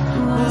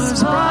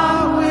was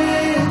bought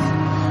with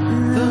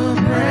the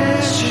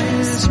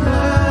precious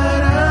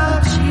blood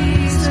of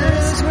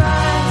Jesus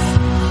Christ.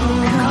 Oh,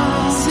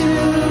 come to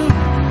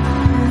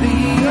the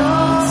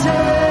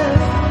altar.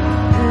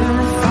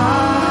 The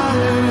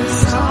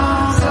Father's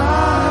arms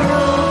are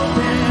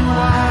open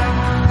wide.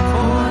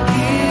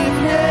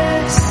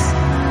 Forgiveness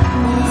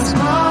was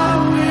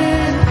bought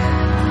with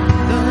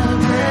the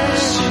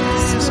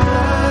precious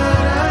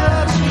blood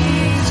of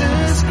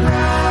Jesus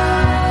Christ.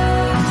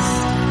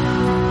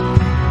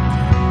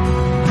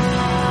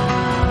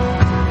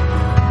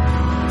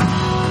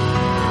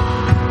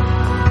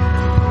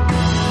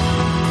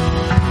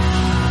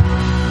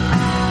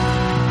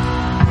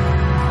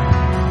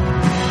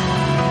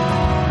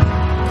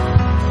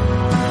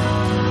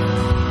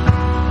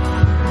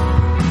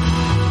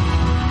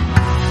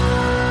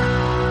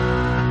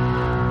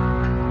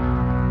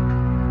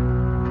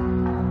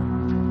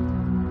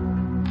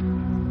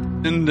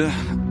 End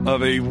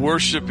of a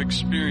worship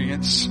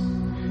experience,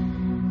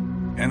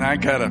 and I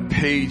got a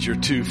page or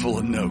two full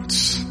of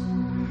notes,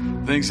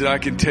 things that I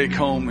can take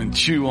home and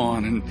chew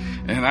on,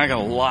 and I got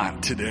a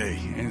lot today.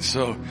 And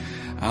so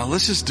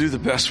let's just do the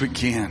best we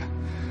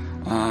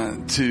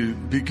can to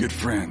be good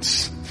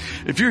friends.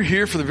 If you're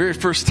here for the very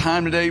first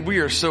time today, we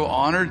are so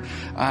honored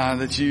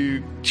that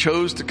you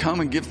chose to come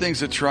and give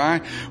things a try.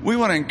 We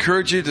want to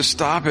encourage you to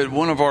stop at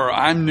one of our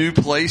I'm New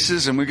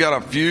places, and we got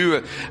a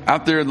few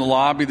out there in the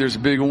lobby. There's a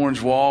big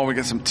orange wall. We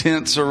got some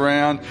tents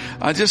around.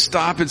 Just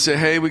stop and say,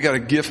 hey, we got a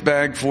gift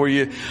bag for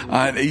you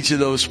at each of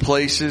those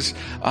places.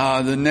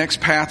 The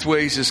next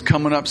Pathways is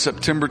coming up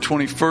September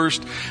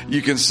 21st.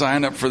 You can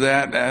sign up for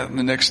that at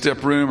the Next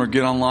Step room or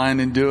get online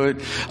and do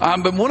it.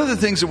 But one of the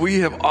things that we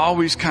have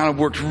always kind of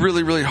worked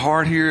really, really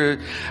hard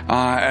here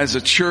as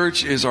a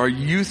church is our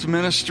youth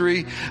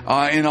ministry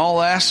in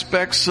all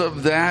aspects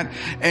of that.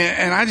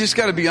 And I just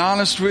got to be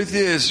honest with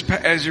you,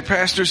 as your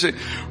pastor said,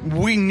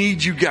 we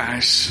need you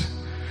guys.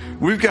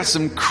 We've got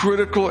some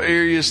critical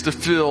areas to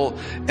fill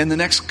in the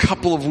next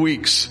couple of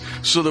weeks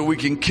so that we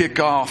can kick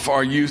off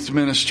our youth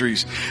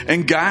ministries.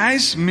 And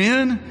guys,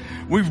 men,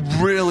 we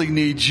really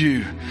need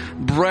you.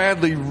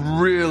 Bradley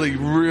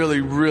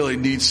really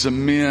needs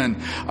some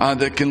men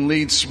that can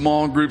lead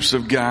small groups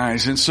of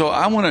guys. And so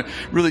I want to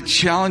really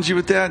challenge you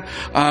with that.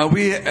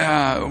 We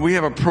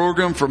have a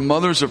program for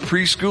mothers of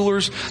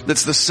preschoolers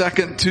that's the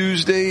second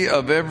Tuesday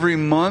of every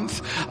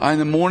month in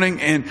the morning.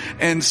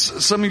 And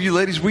some of you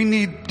ladies, we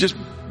need just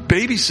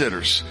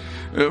babysitters.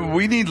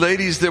 We need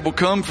ladies that will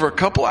come for a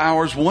couple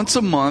hours once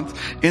a month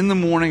in the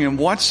morning and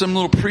watch some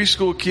little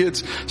preschool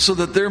kids so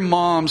that their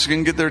moms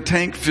can get their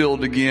tank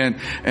filled again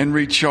and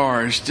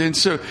recharged. And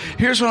so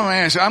here's what I'm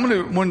going to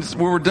ask. When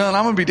we're done,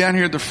 I'm going to be down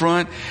here at the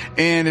front.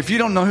 And if you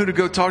don't know who to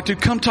go talk to,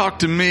 come talk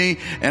to me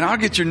and I'll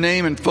get your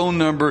name and phone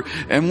number.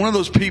 And one of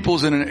those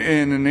people's in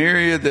an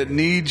area that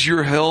needs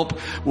your help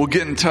will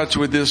get in touch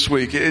with this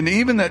week. And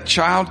even that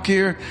child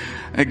care,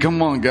 hey,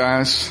 come on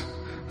guys.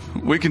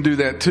 We can do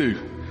that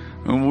too.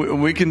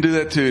 We can do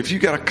that too. If you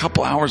got a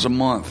couple hours a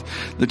month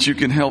that you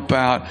can help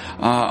out,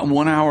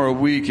 1 hour a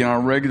week in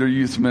our regular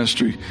youth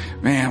ministry,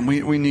 man,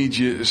 we need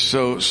you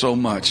so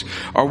much.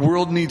 Our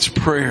world needs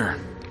prayer.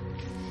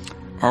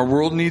 Our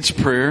world needs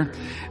prayer.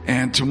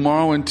 And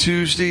tomorrow and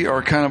Tuesday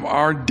are kind of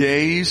our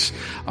days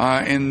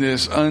in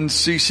this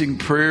unceasing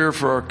prayer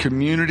for our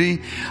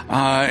community.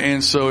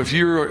 And so if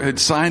you had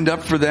signed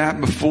up for that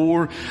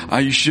before,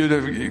 you should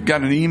have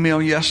got an email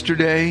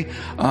yesterday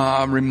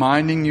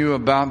reminding you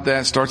about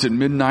that. It starts at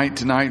midnight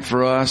tonight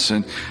for us.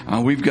 And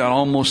we've got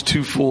almost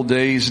 2 full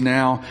days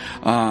now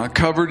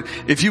covered.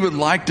 If you would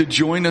like to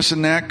join us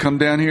in that, come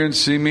down here and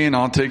see me, and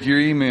I'll take your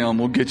email and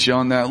we'll get you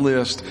on that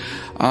list.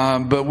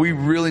 But we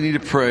really need to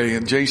pray.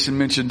 And Jason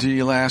mentioned to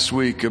you last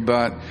week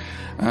about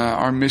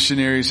our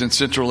missionaries in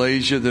Central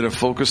Asia that have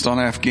focused on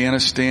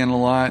Afghanistan a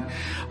lot.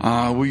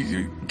 We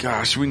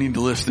need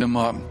to lift them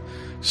up.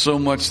 So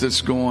much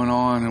that's going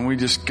on, and we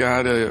just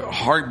got a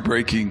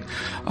heartbreaking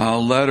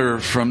letter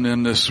from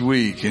them this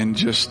week, and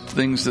just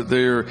things that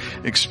they're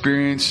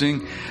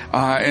experiencing.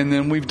 And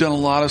then we've done a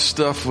lot of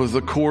stuff with the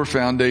Core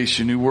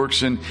Foundation, who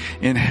works in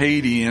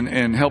Haiti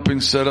and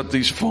helping set up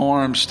these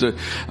farms to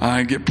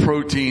get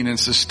protein and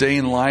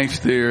sustain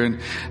life there. And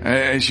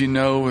as you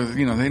know,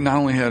 they not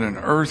only had an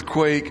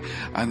earthquake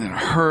and then a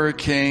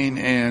hurricane,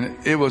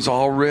 and it was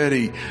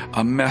already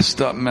a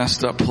messed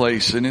up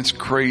place, and it's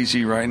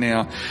crazy right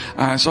now.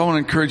 So I want to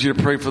encourage you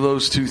to pray for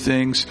those 2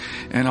 things,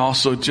 and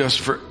also just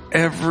for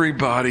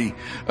everybody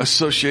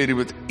associated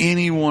with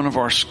any one of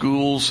our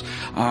schools,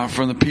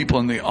 from the people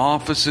in the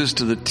offices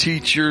to the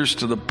teachers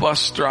to the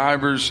bus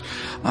drivers,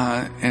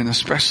 and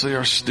especially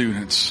our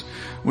students.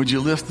 Would you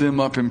lift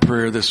them up in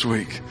prayer this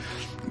week?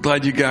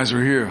 Glad you guys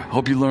are here.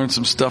 Hope you learned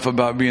some stuff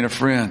about being a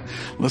friend.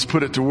 Let's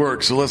put it to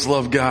work. So let's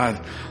love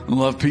God and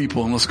love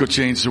people, and let's go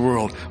change the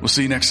world. We'll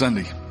see you next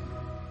Sunday.